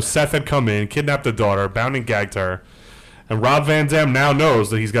 Yeah. So Seth had come in, kidnapped the daughter, bound and gagged her. And Rob Van Dam now knows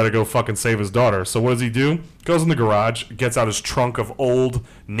that he's got to go fucking save his daughter. So what does he do? Goes in the garage, gets out his trunk of old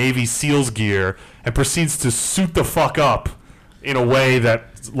Navy SEALs gear, and proceeds to suit the fuck up in a way that,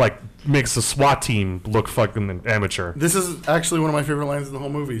 like, makes the SWAT team look fucking amateur. This is actually one of my favorite lines in the whole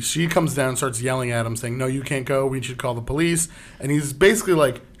movie. She comes down and starts yelling at him, saying, "No, you can't go. We should call the police." And he's basically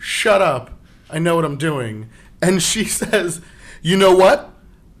like, "Shut up. I know what I'm doing." And she says, "You know what?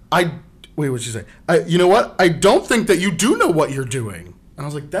 Wait, what'd she say? You know what? I don't think that you do know what you're doing." And I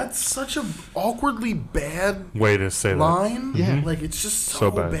was like, that's such a awkwardly bad Way to say that. line. Yeah. Like, it's just so,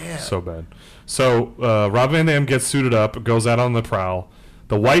 So bad. So bad. So Rob Van Dam gets suited up, goes out on the prowl.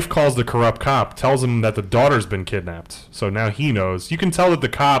 The wife calls the corrupt cop, tells him that the daughter's been kidnapped. So now he knows. You can tell that the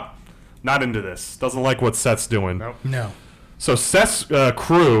cop, not into this, doesn't like what Seth's doing. Nope. No. So Seth's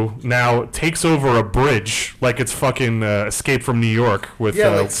crew now takes over a bridge like it's fucking Escape from New York with Yeah,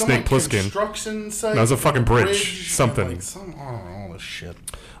 like some Snake like, Plissken. construction site. No, it's a fucking bridge, and, something. Like, some, I don't know, all this shit.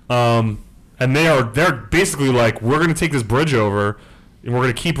 And they're basically like, we're gonna take this bridge over, and we're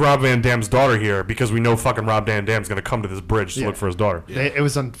gonna keep Rob Van Dam's daughter here because we know fucking Rob Van Dam's gonna come to this bridge to Yeah. look for his daughter. It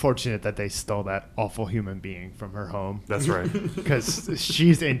was unfortunate that they stole that awful human being from her home That's right. because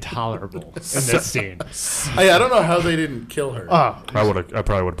she's intolerable in this scene. I don't know how they didn't kill her. Oh, I probably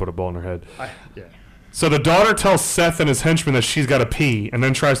would have put a ball in her head. yeah. So the daughter tells Seth and his henchman that she's got to pee, and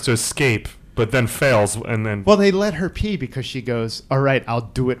then tries to escape, but then fails, and then Well, they let her pee because she goes, "All right, I'll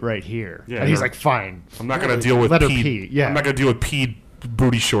do it right here." Yeah, and he's her- like, "Fine." I'm not gonna deal with let her pee. pee, yeah. I'm not gonna deal with pee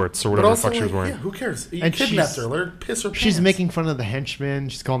booty shorts or but whatever the also, fuck she was like, wearing. yeah, who cares? You And kidnapped she's- her. Let her piss her pants. She's making fun of the henchmen.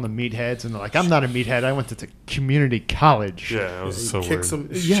 She's calling them meatheads, and they're like, "I'm not a meathead. I went to community college." Yeah, that was He so weird. kicks him.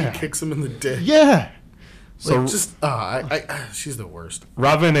 Yeah. She kicks him in the dick. Yeah. So Like, just she's the worst.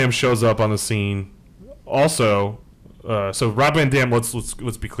 Rob Van Dam shows up on the scene. Also, so Rob Van Dam,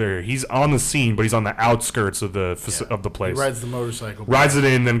 let's be clear here. He's on the scene, but he's on the outskirts of the of the He place. rides the motorcycle. Rides it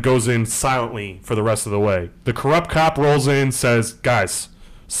in, then goes in silently for the rest of the way. The corrupt cop rolls in, says, "Guys,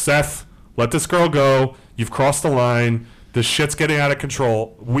 Seth, let this girl go. You've crossed the line. This shit's getting out of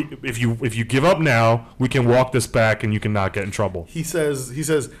control. If you give up now, we can walk this back, and you can not get in trouble." He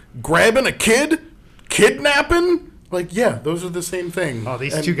says, grabbing a kid, kidnapping. Like, yeah, those are the same thing. Oh,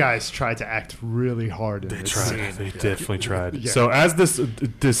 these two guys tried to act really hard in this scene. They definitely tried. Yeah. So as this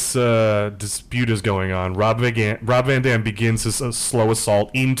dispute is going on, Rob Van Dam begins his slow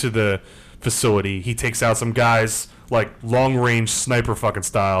assault into the facility. He takes out some guys like long range sniper fucking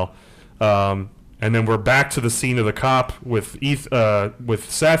style, and then we're back to the scene of the cop with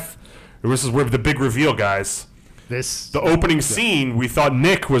Seth. This is where the big reveal, guys. The opening scene, we thought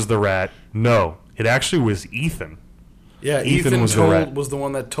Nick was the rat. No, it actually was Ethan. Yeah, Ethan was the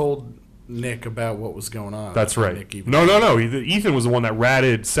one that told Nick about what was going on. That's right. No. Ethan was the one that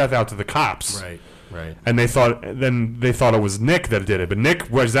ratted Seth out to the cops. Right. And they thought it was Nick that did it, but Nick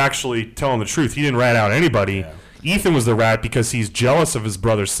was actually telling the truth. He didn't rat out anybody. Yeah. Ethan was the rat because he's jealous of his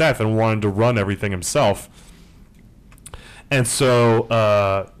brother Seth and wanted to run everything himself. And so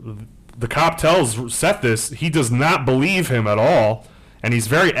the cop tells Seth this. He does not believe him at all, and he's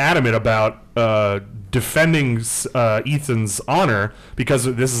very adamant about defending Ethan's honor because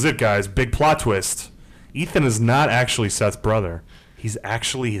this is it, guys. Big plot twist. Ethan is not actually Seth's brother. He's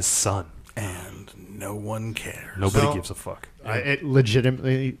actually his son. And no one cares. Nobody gives a fuck. It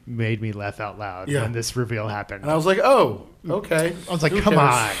legitimately made me laugh out loud when this reveal happened. And I was like, oh, okay. I was like, come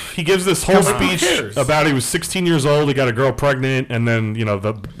on. He gives this whole speech about he was 16 years old, he got a girl pregnant, and then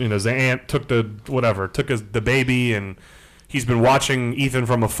his aunt took the baby, and he's been watching Ethan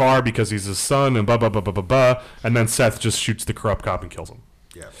from afar because he's his son, and blah blah blah blah blah blah. And then Seth just shoots the corrupt cop and kills him.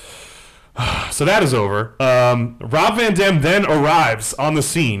 Yeah. So that is over. Rob Van Dam then arrives on the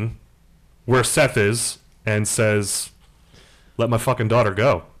scene where Seth is and says, "Let my fucking daughter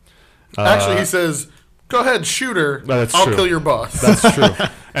go." Actually, he says, "Go ahead, shoot her. That's I'll true. kill your boss." That's true.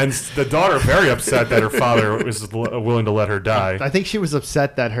 And the daughter very upset that her father is willing to let her die. I think she was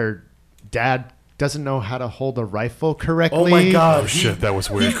upset that her dad doesn't know how to hold a rifle correctly. Oh my god! Oh shit, that was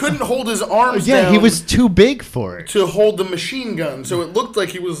weird. He couldn't hold his arms Yeah, down. he was too big for it. to hold the machine gun, so it looked like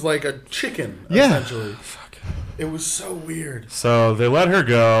he was like a chicken. Yeah. Essentially. It was so weird. So they let her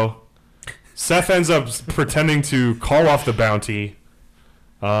go. Seth ends up pretending to call off the bounty,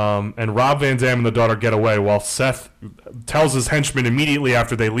 and Rob Van Dam and the daughter get away while Seth tells his henchmen immediately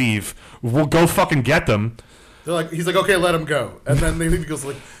after they leave, "We'll go fucking get them." He's like, okay, let him go, and then they leave. He goes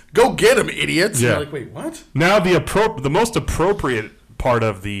like, "Go get him, idiots!" Yeah. And they're like, wait, what? Now the most appropriate part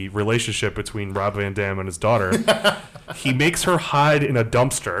of the relationship between Rob Van Dam and his daughter, he makes her hide in a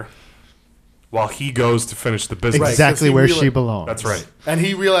dumpster while he goes to finish the business. Right. Exactly 'cause where he she belongs. That's right. And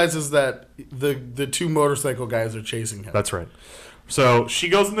he realizes that the two motorcycle guys are chasing him. That's right. So she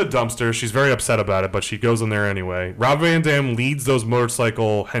goes in the dumpster. She's very upset about it, but she goes in there anyway. Rob Van Dam leads those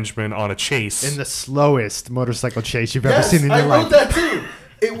motorcycle henchmen on a chase. In the slowest motorcycle chase you've ever Yes, seen in your I life. wrote that too.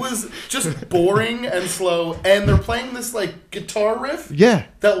 It was just boring and slow, and they're playing this like guitar riff Yeah.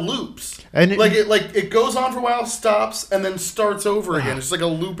 that loops. And it goes on for a while, stops, and then starts over again. It's like a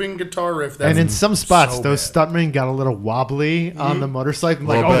looping guitar riff. That's And in some spots, so those bad. stuntmen got a little wobbly on the motorcycle.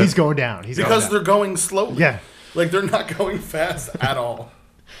 Like, Little oh, bit. he's going down. He's because going they're down. going slowly. Yeah. Like they're not going fast at all.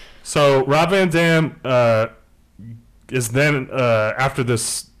 So Rob Van Dam is then, after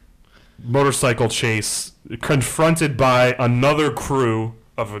this motorcycle chase, confronted by another crew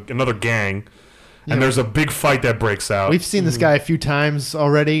of another gang, and there's a big fight that breaks out. We've seen this guy a few times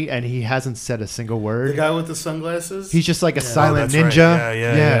already, and he hasn't said a single The word. guy with the sunglasses. He's just like a Oh, silent that's ninja. right.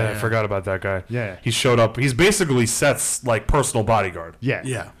 Yeah. I forgot about that guy. Yeah. He showed up. He's basically Seth's like personal bodyguard. Yeah.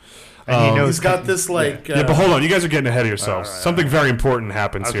 yeah. And he knows. He's got this like. Yeah, but hold on, you guys are getting ahead of yourselves. Something very important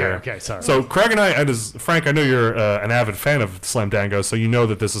happens Okay, here. okay, sorry. So Craig and I, and Frank, I know you're an avid fan of Slam Dango, so you know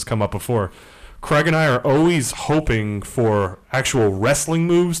that this has come up before. Craig and I are always hoping for actual wrestling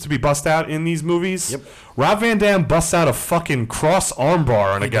moves to be bust out in these movies. Yep. Rob Van Dam busts out a fucking cross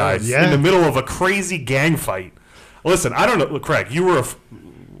armbar on a guy does. Yeah. in the middle of a crazy gang fight. Listen, I don't know, Craig,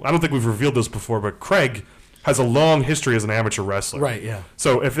 I don't think we've revealed this before, but Craig has a long history as an amateur wrestler. Right. Yeah.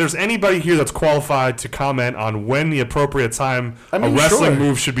 So if there's anybody here that's qualified to comment on when the appropriate time I mean, a wrestling sure.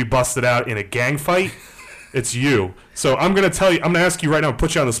 move should be busted out in a gang fight, it's you. So I'm going to ask you right now,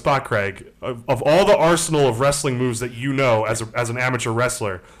 put you on the spot, Craig, of all the arsenal of wrestling moves that you know as an amateur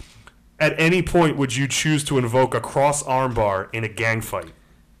wrestler, at any point would you choose to invoke a cross armbar in a gang fight?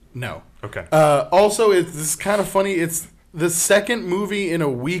 No. Okay. Also, this is kind of funny. It's the second movie in a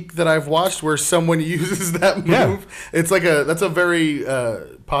week that I've watched where someone uses that move. Yeah. It's like that's a very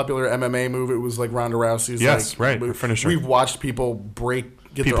popular MMA move. It was like Ronda Rousey's. Yes, like, right, move. her finisher. We've watched people get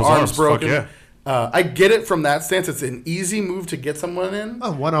People's their arms, arms broken. fuck I get it from that stance. It's an easy move to get someone in.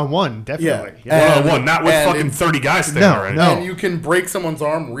 Oh, one-on-one, definitely. Yeah. One-on-one, not with and fucking it's- 30 guys standing No, around. no. And you can break someone's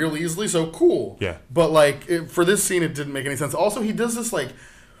arm real easily, so cool. Yeah. But like for this scene, it didn't make any sense. Also, he does this like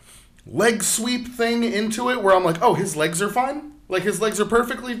leg sweep thing into it where I'm like, oh, his legs are fine. Like his legs are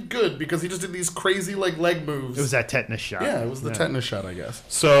perfectly good because he just did these crazy like leg moves. It was that tetanus shot. Yeah, it was the tetanus shot, I guess.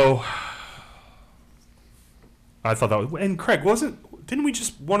 So I thought that was, and Craig, didn't we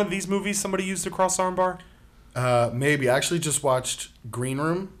just, one of these movies somebody used a cross arm bar? Maybe. I actually just watched Green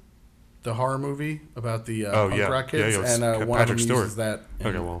Room, the horror movie about the punk rock kids, and one Patrick of them Stewart. uses that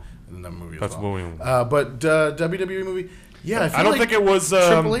in the movie That's as well. William. But WWE movie, yeah, I don't think it was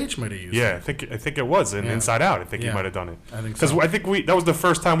Triple H might have used Yeah, it. I think it was in Inside Out. I think he might have done it. I think because so. I think that was the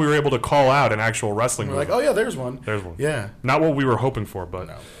first time we were able to call out an actual wrestling We're movie. like, oh yeah, there's one. There's one. Yeah. Not what we were hoping for, but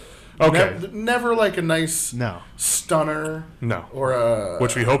No. okay. Never like a nice No. stunner. No. Or a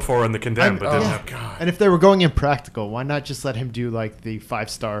Which we hoped for in the Condemned, but didn't oh happen. god. And if they were going impractical, why not just let him do like the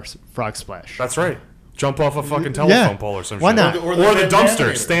 5-star frog splash? That's right. Jump off a fucking telephone pole or some Why shit. not? Or Or the the dumpster.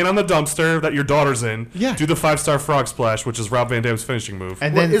 Van Stand on the dumpster that your daughter's in. Yeah. Do the 5-star frog splash, which is Rob Van Dam's finishing move.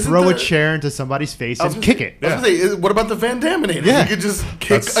 And Well, then isn't throw a the- chair into somebody's face I was and gonna kick say- it. I was gonna say, what about the Van Daminator? Yeah. You could just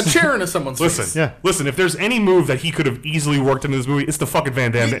kick That's- a chair into someone's Listen, face. Yeah. listen. If there's any move that he could have easily worked into this movie, it's the fucking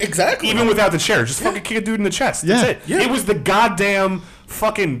Van Damme. Exactly. Even without the chair, just fucking kick a dude in the chest. Yeah. That's it. Yeah. It was the goddamn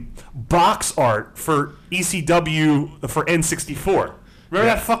fucking box art for ECW for N64. Remember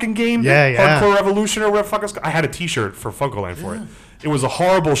that fucking game? Yeah, yeah. Hardcore Revolution or whatever the fuck it was. I had a T-shirt for Funko for it. It was a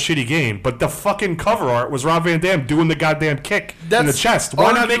horrible, shitty game, but the fucking cover art was Rob Van Dam doing the goddamn kick in the chest.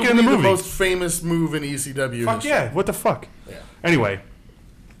 Why not make it in the arguably movie? The most famous move in ECW. Fuck history. yeah, what the fuck? Yeah. Anyway,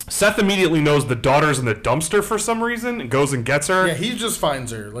 Seth immediately knows the daughter's in the dumpster for some reason and goes and gets her. Yeah, he just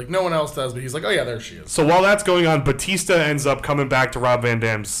finds her. Like, no one else does, but he's like, oh yeah, there she is. So while that's going on, Batista ends up coming back to Rob Van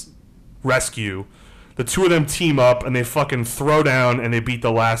Dam's rescue. The two of them team up and they fucking throw down and they beat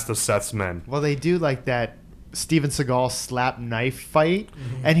the last of Seth's men. Well, they do like that Steven Seagal slap knife fight,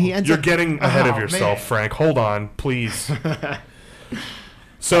 and he ends You're up getting ahead of Oh, yourself, man. Frank. Hold on, please.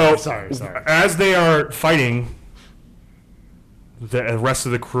 So, Sorry. as they are fighting the rest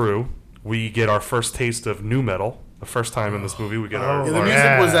of the crew, we get our first taste of nu metal. The first time in this movie, we get our, Yeah, the our- music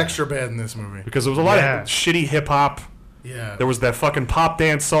yeah. was extra bad in this movie. because there was a lot Yeah. of shitty hip hop. Yeah. There was that fucking pop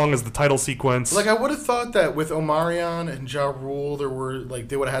dance song as the title sequence. Like, I would have thought that with Omarion and Ja Rule, there were, like,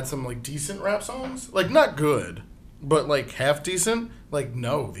 they would have had some, like, decent rap songs. Like, not good, but, like, half decent. Like,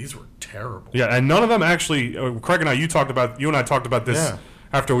 no, these were terrible. Yeah, and none of them actually. Craig and I, you and I talked about this Yeah.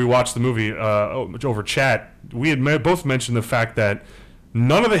 after we watched the movie over chat. We had both mentioned the fact that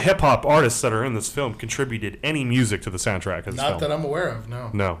none of the hip hop artists that are in this film contributed any music to the soundtrack of this Not film. that I'm aware of, no.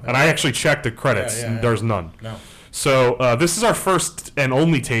 No, and I actually checked the credits, Yeah, and yeah. there's none. No. So this is our first and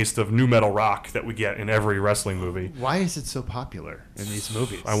only taste of nu metal rock that we get in every wrestling movie. Why is it so popular in these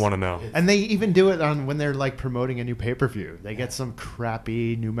movies? I want to know. And they even do it on when they're like promoting a new pay-per-view. They get some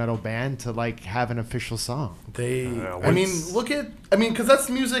crappy new metal band to like have an official song. They, what's- I mean, because that's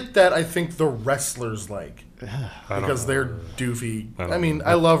music that I think the wrestlers like. don't Because know. they're doofy. I don't I mean, know.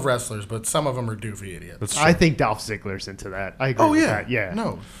 I love wrestlers, but some of them are doofy idiots. That's true. I think Dolph Ziggler's into that. I agree Oh, with yeah. that. Yeah.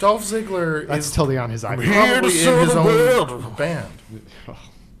 No, Dolph Ziggler That's is totally on his iPhone. Here to probably in serve his the own world. band.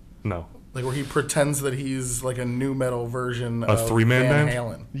 No. Like, where he pretends that he's like a new metal version of three-man Van band?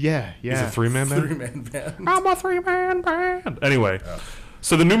 Halen. Yeah, yeah. He's a three-man band? Three-man band. I'm a three-man band. Anyway,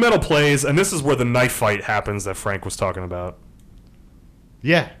 so the nu metal plays, and this is where the knife fight happens that Frank was talking about.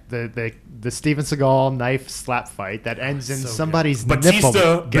 Yeah, the Steven Seagal knife slap fight that ends in so somebody's Batista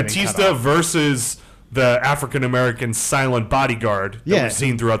nipple getting Batista cut off. versus the African American silent bodyguard that Yeah. we've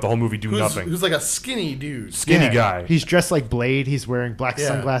seen throughout the whole movie do nothing. Who's like a skinny dude. Skinny Yeah. guy. He's dressed like Blade. He's wearing black Yeah.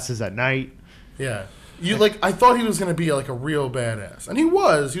 sunglasses at night. Yeah. I thought he was going to be like a real badass. And he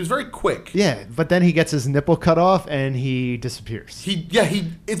was. He was very quick. Yeah, but then he gets his nipple cut off and he disappears.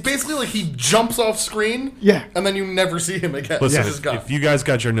 It's basically like he jumps off screen. Yeah. And then you never see him again. Listen, He's just gone. if you guys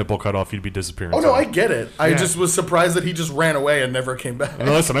got your nipple cut off, you'd be disappearing. Oh, no, too. I get it. I Yeah. just was surprised that he just ran away and never came back.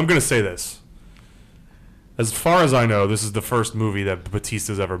 Now listen, I'm going to say this. As far as I know, this is the first movie that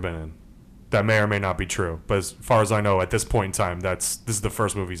Batista's ever been in. That may or may not be true, but as far as I know, at this point in time, this is the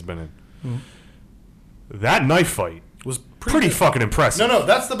first movie he's been in. Hmm. That knife fight Was pretty good. fucking impressive. No,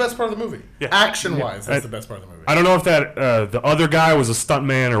 that's the best part of the movie. Yeah. Action-wise, that's I- the best part of the movie. I don't know if that the other guy was a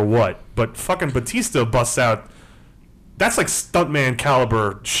stuntman or what, but fucking Batista busts out. That's like stuntman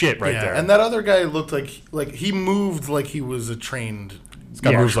caliber shit right there. And that other guy looked like he moved like he was a trained. he's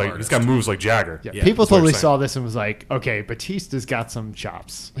got moves martial he's got moves like Jagger. Yeah, Yeah, people that's what I'm totally saying. saw this and was like, okay, Batista's got some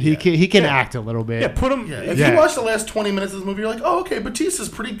chops. He can act a little bit. Yeah, put him. Yeah, if Yeah. you watch the last 20 minutes of this movie, you're like, oh, okay, Batista's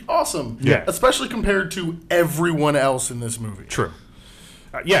pretty awesome. Yeah. Especially compared to everyone else in this movie. True.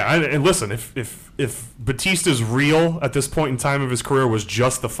 And listen, if Batista's real at this point in time of his career was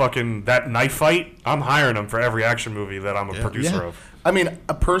just the fucking that knife fight, I'm hiring him for every action movie that I'm a producer of. I mean,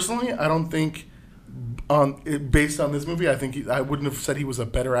 personally, I don't think, based on this movie, I wouldn't have said he was a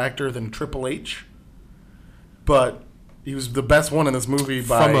better actor than Triple H, but he was the best one in this movie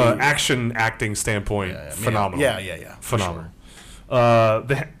from an action acting standpoint. Phenomenal. Yeah. Phenomenal.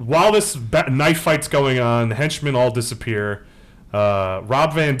 Sure. While this knife fight's going on, the henchmen all disappear.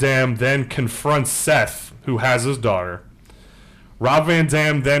 Rob Van Dam then confronts Seth, who has his daughter. Rob Van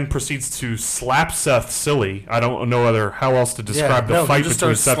Dam then proceeds to slap Seth silly. I don't know how else to describe the fight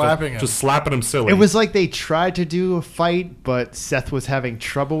between Seth. Just slapping him silly. It was like they tried to do a fight, but Seth was having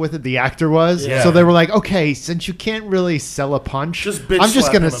trouble with it. The actor was. Yeah. So they were like, okay, since you can't really sell a punch, I'm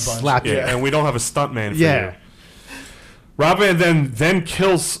just going to slap you. And we don't have a stuntman for you. Rob Van Dam then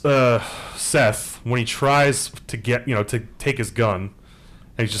kills Seth when he tries to to take his gun,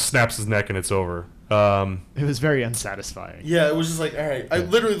 and he just snaps his neck and it's over. It was very unsatisfying. Yeah, it was just like, all right.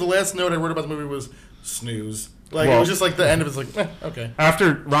 Literally, the last note I wrote about the movie was snooze. Like, it was just like the end of it's like, okay.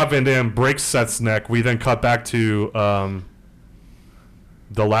 After Rob Van Dam breaks Seth's neck, we then cut back to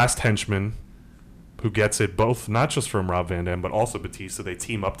the last henchman, who gets it both, not just from Rob Van Dam, but also Batista. They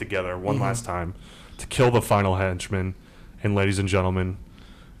team up together one last time to kill the final henchman. And ladies and gentlemen,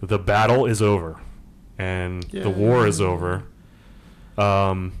 the battle is over, and the war is over.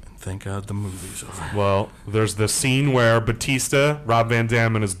 Thank God the movie's over. Well, there's the scene where Batista, Rob Van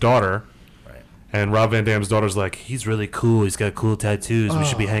Dam, and his daughter, and Rob Van Dam's daughter's like, he's really cool. He's got cool tattoos. We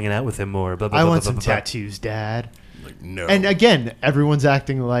should be hanging out with him more. Blah, blah, I blah, want blah, some blah, blah. tattoos, Dad. Like, no. And again, everyone's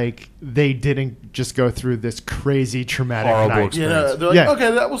acting like they didn't just go through this crazy traumatic Horrible night. experience. Yeah, they're like,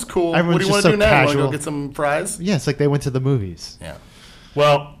 okay, that was cool. Everyone's what do you want just to do so now? You want to casual. go get some fries? Yeah, it's like they went to the movies. Yeah.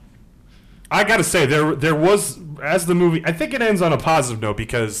 Well, I got to say, there was, as the movie, I think it ends on a positive note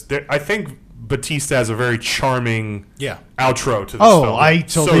because I think Batista has a very charming outro to this film. I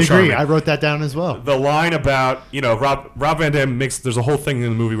totally agree. Charming. I wrote that down as well. The line about, Rob Van Dam there's a whole thing in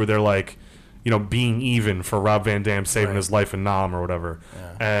the movie where they're like, being even for Rob Van Dam saving his life in Nam or whatever.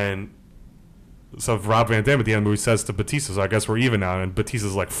 Yeah. And so Rob Van Dam at the end of the movie says to Batista, so I guess we're even now. And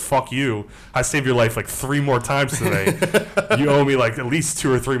Batista's like, fuck you. I saved your life like 3 more times today. You owe me like at least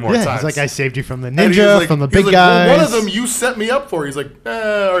 2 or 3 more times. He's like, I saved you from the ninja, from the big guys. Well, one of them you set me up for. He's like,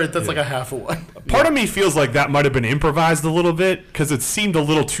 all right, that's like a half of one. Part of me feels like that might have been improvised a little bit because it seemed a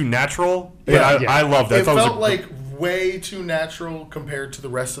little too natural. But I loved that. It felt like way too natural compared to the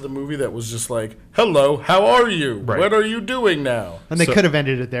rest of the movie that was just like, hello, how are you? Right. What are you doing now? And they could have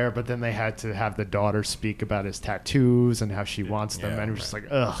ended it there, but then they had to have the daughter speak about his tattoos and how she wants them. And it was just like,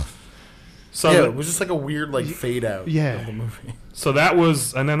 ugh. So it was just like a weird fade out of the movie. So that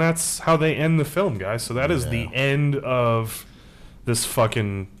was, and then that's how they end the film, guys. So that is the end of this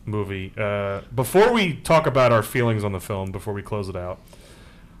fucking movie. Before we talk about our feelings on the film, before we close it out,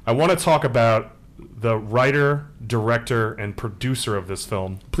 I want to talk about the writer, director, and producer of this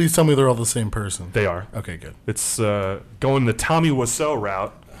film. Please tell me they're all the same person. They are. Okay, good. It's going the Tommy Wiseau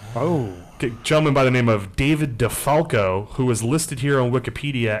route. Oh. A gentleman by the name of David DeFalco, who is listed here on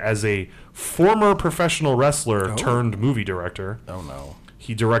Wikipedia as a former professional wrestler turned movie director. Oh, no.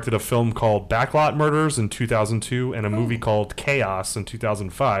 He directed a film called Backlot Murders in 2002 and a movie called Chaos in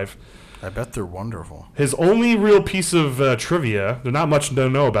 2005. I bet they're wonderful. His only real piece of trivia, there's not much to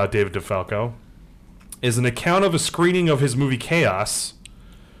know about David DeFalco, is an account of a screening of his movie Chaos,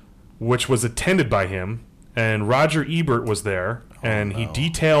 which was attended by him, and Roger Ebert was there, and he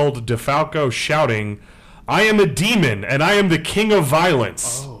detailed DeFalco shouting, "I am a demon, and I am the king of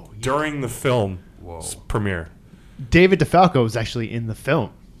violence," during the film's premiere. David DeFalco was actually in the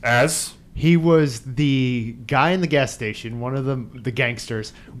film. As? He was the guy in the gas station, one of the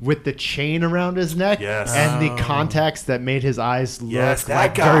gangsters, with the chain around his neck and the contacts that made his eyes look that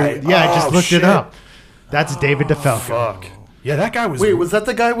like guy. I just looked it up. That's David DeFalco. Fuck. Yeah, that guy was... Wait, was that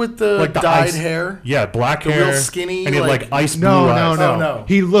the guy with the dyed hair? Yeah, black hair. Real skinny? And he had like ice blue eyes. No.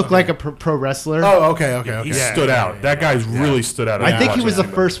 He looked like a pro wrestler. Oh, okay. He stood out. That guy really stood out. I think he was the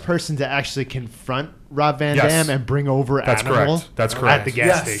first person to actually confront Rob Van Dam and bring over Animal. That's correct. At the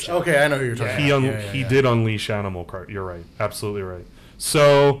gas station. Okay, I know who you're talking about. He did unleash Animal. You're right. Absolutely right.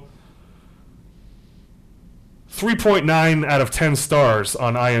 So... 3.9 out of 10 stars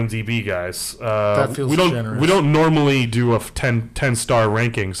on IMDb, guys. That feels generous. We don't normally do a 10-star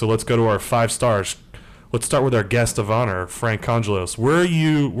ranking, so let's go to our 5 stars. Let's start with our guest of honor, Frank Congelos. Where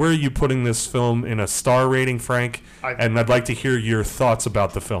are you putting this film in a star rating, Frank? And I'd like to hear your thoughts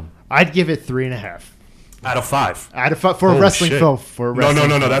about the film. I'd give it 3.5. Out of 5. For a Holy wrestling shit. film. For a wrestling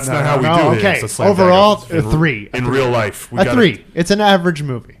No. film. That's not how we do it. Okay, It's a slam overall, dunk. a 3. In real life, we A gotta- 3. It's an average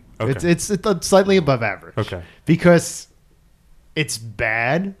movie. Okay. It's slightly above average. Okay. Because it's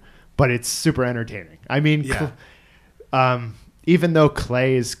bad, but it's super entertaining. I mean, Yeah. even though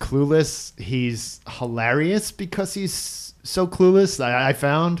Clay is clueless, he's hilarious because he's so clueless. I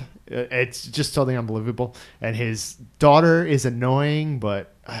found it's just totally unbelievable. And his daughter is annoying,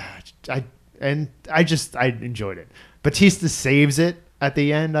 but I enjoyed it. Batista saves it at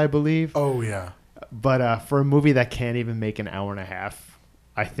the end, I believe. Oh yeah. But for a movie that can't even make an hour and a half,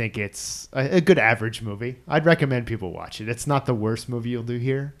 I think it's a good average movie. I'd recommend people watch it. It's not the worst movie you'll do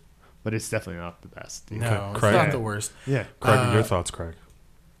here, but it's definitely not the best. No, it's Craig. not the worst. Yeah. Craig, your thoughts, Craig?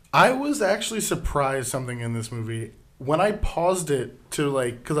 I was actually surprised something in this movie when I paused it to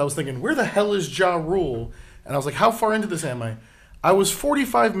because I was thinking, where the hell is Ja Rule? And I was like, how far into this am I? I was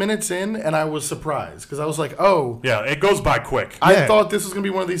 45 minutes in, and I was surprised because I was like, oh. Yeah, it goes by quick. I thought this was going to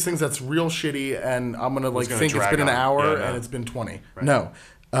be one of these things that's real shitty, and I'm going to gonna think it's drag been an on. hour, Yeah, no. and it's been 20. Right. No.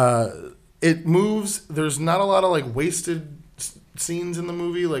 It moves. There's not a lot of wasted scenes in the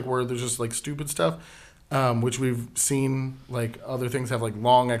movie, where there's just stupid stuff, which we've seen. Other things have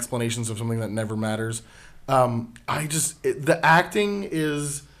long explanations of something that never matters. The acting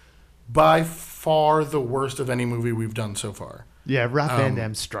is by far the worst of any movie we've done so far. Yeah, Rob Van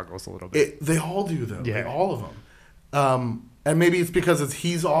Dam struggles a little bit. They all do though. Yeah. All of them. And maybe it's because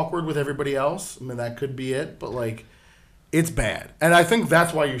he's awkward with everybody else. I mean, that could be it. But it's bad, and I think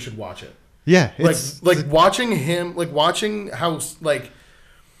that's why you should watch it. Yeah, Watching him, watching how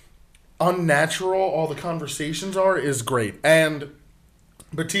unnatural all the conversations are is great, and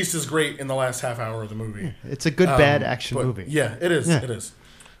Batista's great in the last half hour of the movie. it's a good bad action movie. Yeah, it is. Yeah. It is.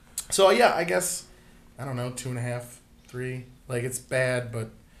 So yeah, I guess I don't know, 2.5, 3. It's bad, but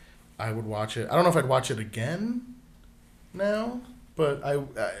I would watch it. I don't know if I'd watch it again now, but I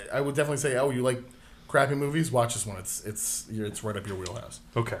would definitely say, oh, you like crappy movies? Watch this one. It's right up your wheelhouse.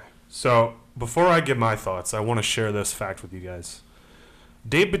 Okay. So, before I give my thoughts, I want to share this fact with you guys.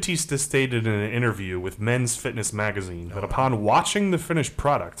 Dave Bautista stated in an interview with Men's Fitness magazine that upon watching the finished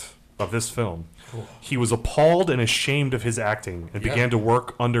product of this film, he was appalled and ashamed of his acting and began to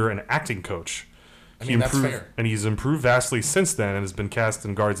work under an acting coach. I mean, that's fair. And he's improved vastly since then and has been cast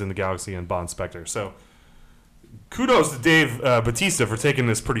in Guardians of the Galaxy and Bond Spectre. So, kudos to Dave Bautista for taking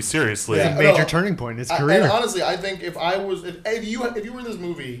this pretty seriously. Yeah. Major turning point in his career. And honestly, I think if you were in this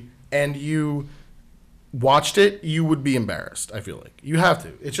movie and you watched it, you would be embarrassed. I feel like you have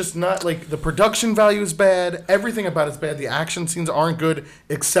to. It's just not the production value is bad. Everything about it's bad. The action scenes aren't good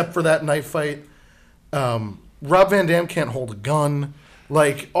except for that knife fight. Rob Van Dam can't hold a gun.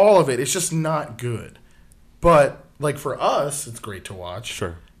 All of it, it's just not good. But for us, it's great to watch.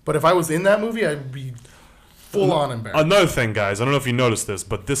 Sure. But if I was in that movie, I'd be full on embarrassed. Another thing, guys, I don't know if you noticed this,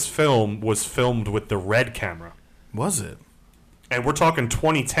 but this film was filmed with the Red camera. Was it? And we're talking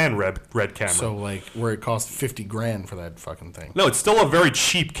 2010 red camera. So where it cost $50,000 for that fucking thing. No, it's still a very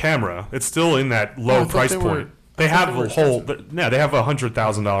cheap camera. It's still in that low price point. They have a whole. Yeah, they have a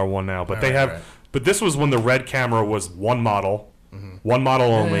 $100,000 one now, but But this was when the Red camera was one model, one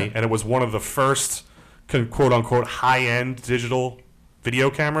model only, and it was one of the first quote unquote high end digital video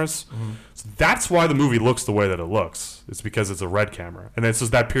cameras. So that's why the movie looks the way that it looks. It's because it's a Red camera, and this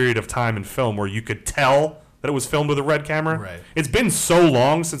is that period of time in film where you could tell that it was filmed with a Red camera. Right. It's been so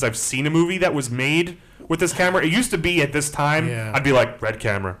long since I've seen a movie that was made with this camera. It used to be at this time, I'd be like, Red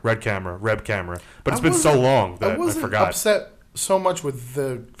camera, Red camera, Red camera. But it's been so long that I forgot. Upset so much with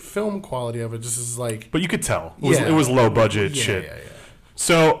the film quality of it. Just as But you could tell. It was low budget shit. Yeah.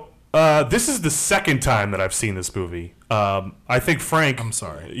 So this is the second time that I've seen this movie. I think, Frank, I'm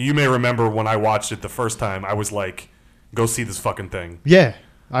sorry. You may remember when I watched it the first time, I was like, go see this fucking thing. Yeah,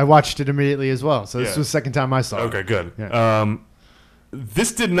 I watched it immediately as well. So this was the second time I saw it. Okay, good. Yeah.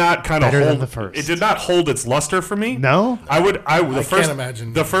 This did not kind of Better than hold the first. It did not hold its luster for me. No? I can't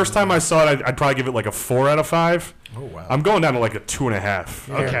imagine. The first time I saw it, I'd probably give it like a 4 out of 5. Oh wow. I'm going down to like a 2.5.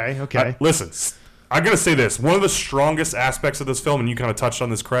 Yeah. Okay. Listen, I'm going to say this. One of the strongest aspects of this film, and you kind of touched on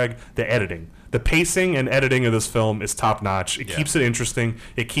this, Craig, the editing. The pacing and editing of this film is top notch. It keeps it interesting.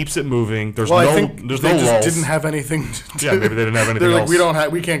 It keeps it moving. There's I no think there's they no just lulls. didn't have anything. Yeah, maybe they didn't have anything They're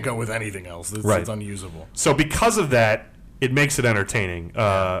else. we can't go with anything else. It's unusable. So because of that, it makes it entertaining.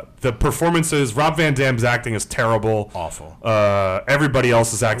 The performances, Rob Van Dam's acting is terrible. Awful. Everybody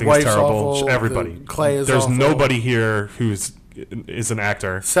else's acting Wife's is terrible. awful. Everybody. Clay is There's awful. nobody here is an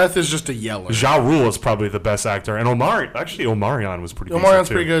actor. Seth is just a yeller. Ja Rule is probably the best actor, and Omarion was pretty. Omarion's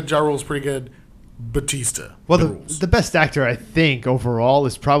too. pretty good. Ja Rule's pretty good. Batista. Well, rules. the best actor, I think, overall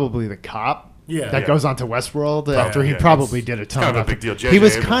is probably the cop. Yeah. that Yeah. goes on to Westworld after he yeah, probably it's did a ton kind of a of big deal. He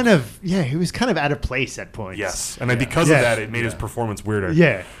was J.J. kind of he was kind of out of place at points. Yes, and then because Yeah. of that, it made his performance weirder.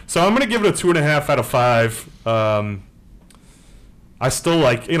 Yeah. So I'm gonna give it a 2.5 out of 5. I still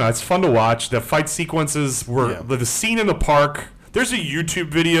like, it's fun to watch. The fight sequences were the scene in the park. There's a YouTube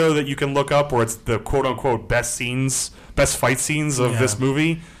video that you can look up where it's the quote unquote best fight scenes of this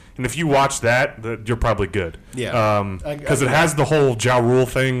movie. And if you watch that, you're probably good. Yeah. Because it has the whole Ja Rule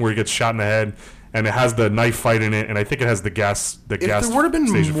thing where he gets shot in the head, and it has the knife fight in it, and I think it has the gas. If there would have been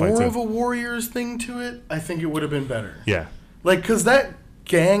station fight more too. of a Warriors thing to it, I think it would have been better. Yeah, Like, because that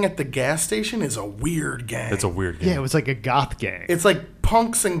gang at the gas station is a weird gang. it's a weird game. Yeah, it was like a goth gang. It's like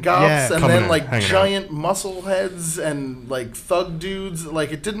punks and goths, Yeah. and Coming then in, like hanging giant muscle heads and like thug dudes.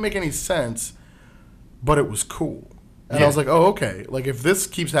 Like, it didn't make any sense, but it was cool. And I was like, oh, okay. Like, if this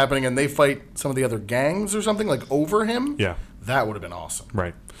keeps happening and they fight some of the other gangs or something, like over him, Yeah. that would have been awesome.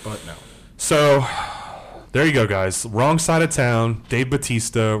 Right. But no. So, there you go, guys. Wrong Side of Town, Dave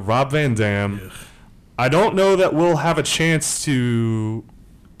Bautista, Rob Van Dam. Ugh. I don't know that we'll have a chance to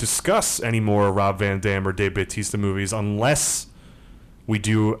discuss any more Rob Van Dam or Dave Bautista movies unless we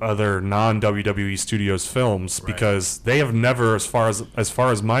do other non-WWE Studios films, because they have never, as far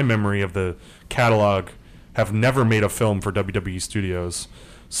as my memory of the catalog, have never made a film for WWE Studios.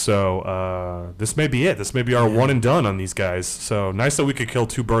 So this may be it. This may be our one and done on these guys. So nice that we could kill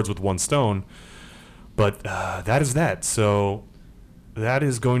 2 birds with 1 stone. But that is that. So that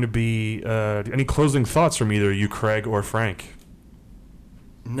is going to be any closing thoughts from either you, Craig, or Frank?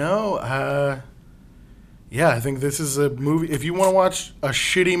 No, yeah, I think this is a movie. If you want to watch a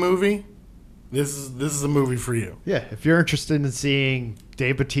shitty movie, this is a movie for you. Yeah, if you're interested in seeing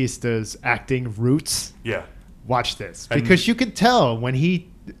Dave Bautista's acting roots, Yeah. watch this, And- because you can tell when he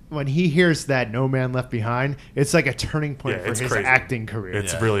hears that No Man Left Behind, it's like a turning point Yeah, for it's his crazy. acting career.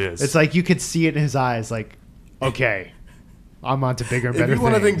 It really is. It's like you could see it in his eyes, like, okay, I'm on to bigger and If better you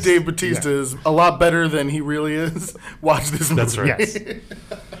want to think things. Dave Bautista is a lot better than he really is, watch this movie. That's right. Yes.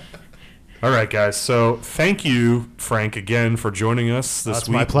 All right, guys. So thank you, Frank, again for joining us this That's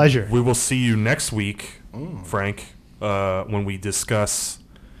week. my pleasure. We will see you next week, Frank, when we discuss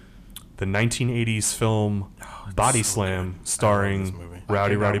the 1980s film Body Slam, this starring movie.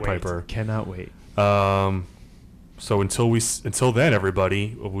 Rowdy Cannot wait. Piper. Cannot wait. So until then,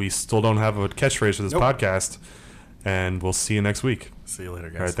 everybody, we still don't have a catchphrase for this podcast, and we'll see you next week. See you later,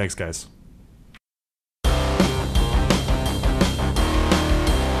 guys. All right, thanks, guys.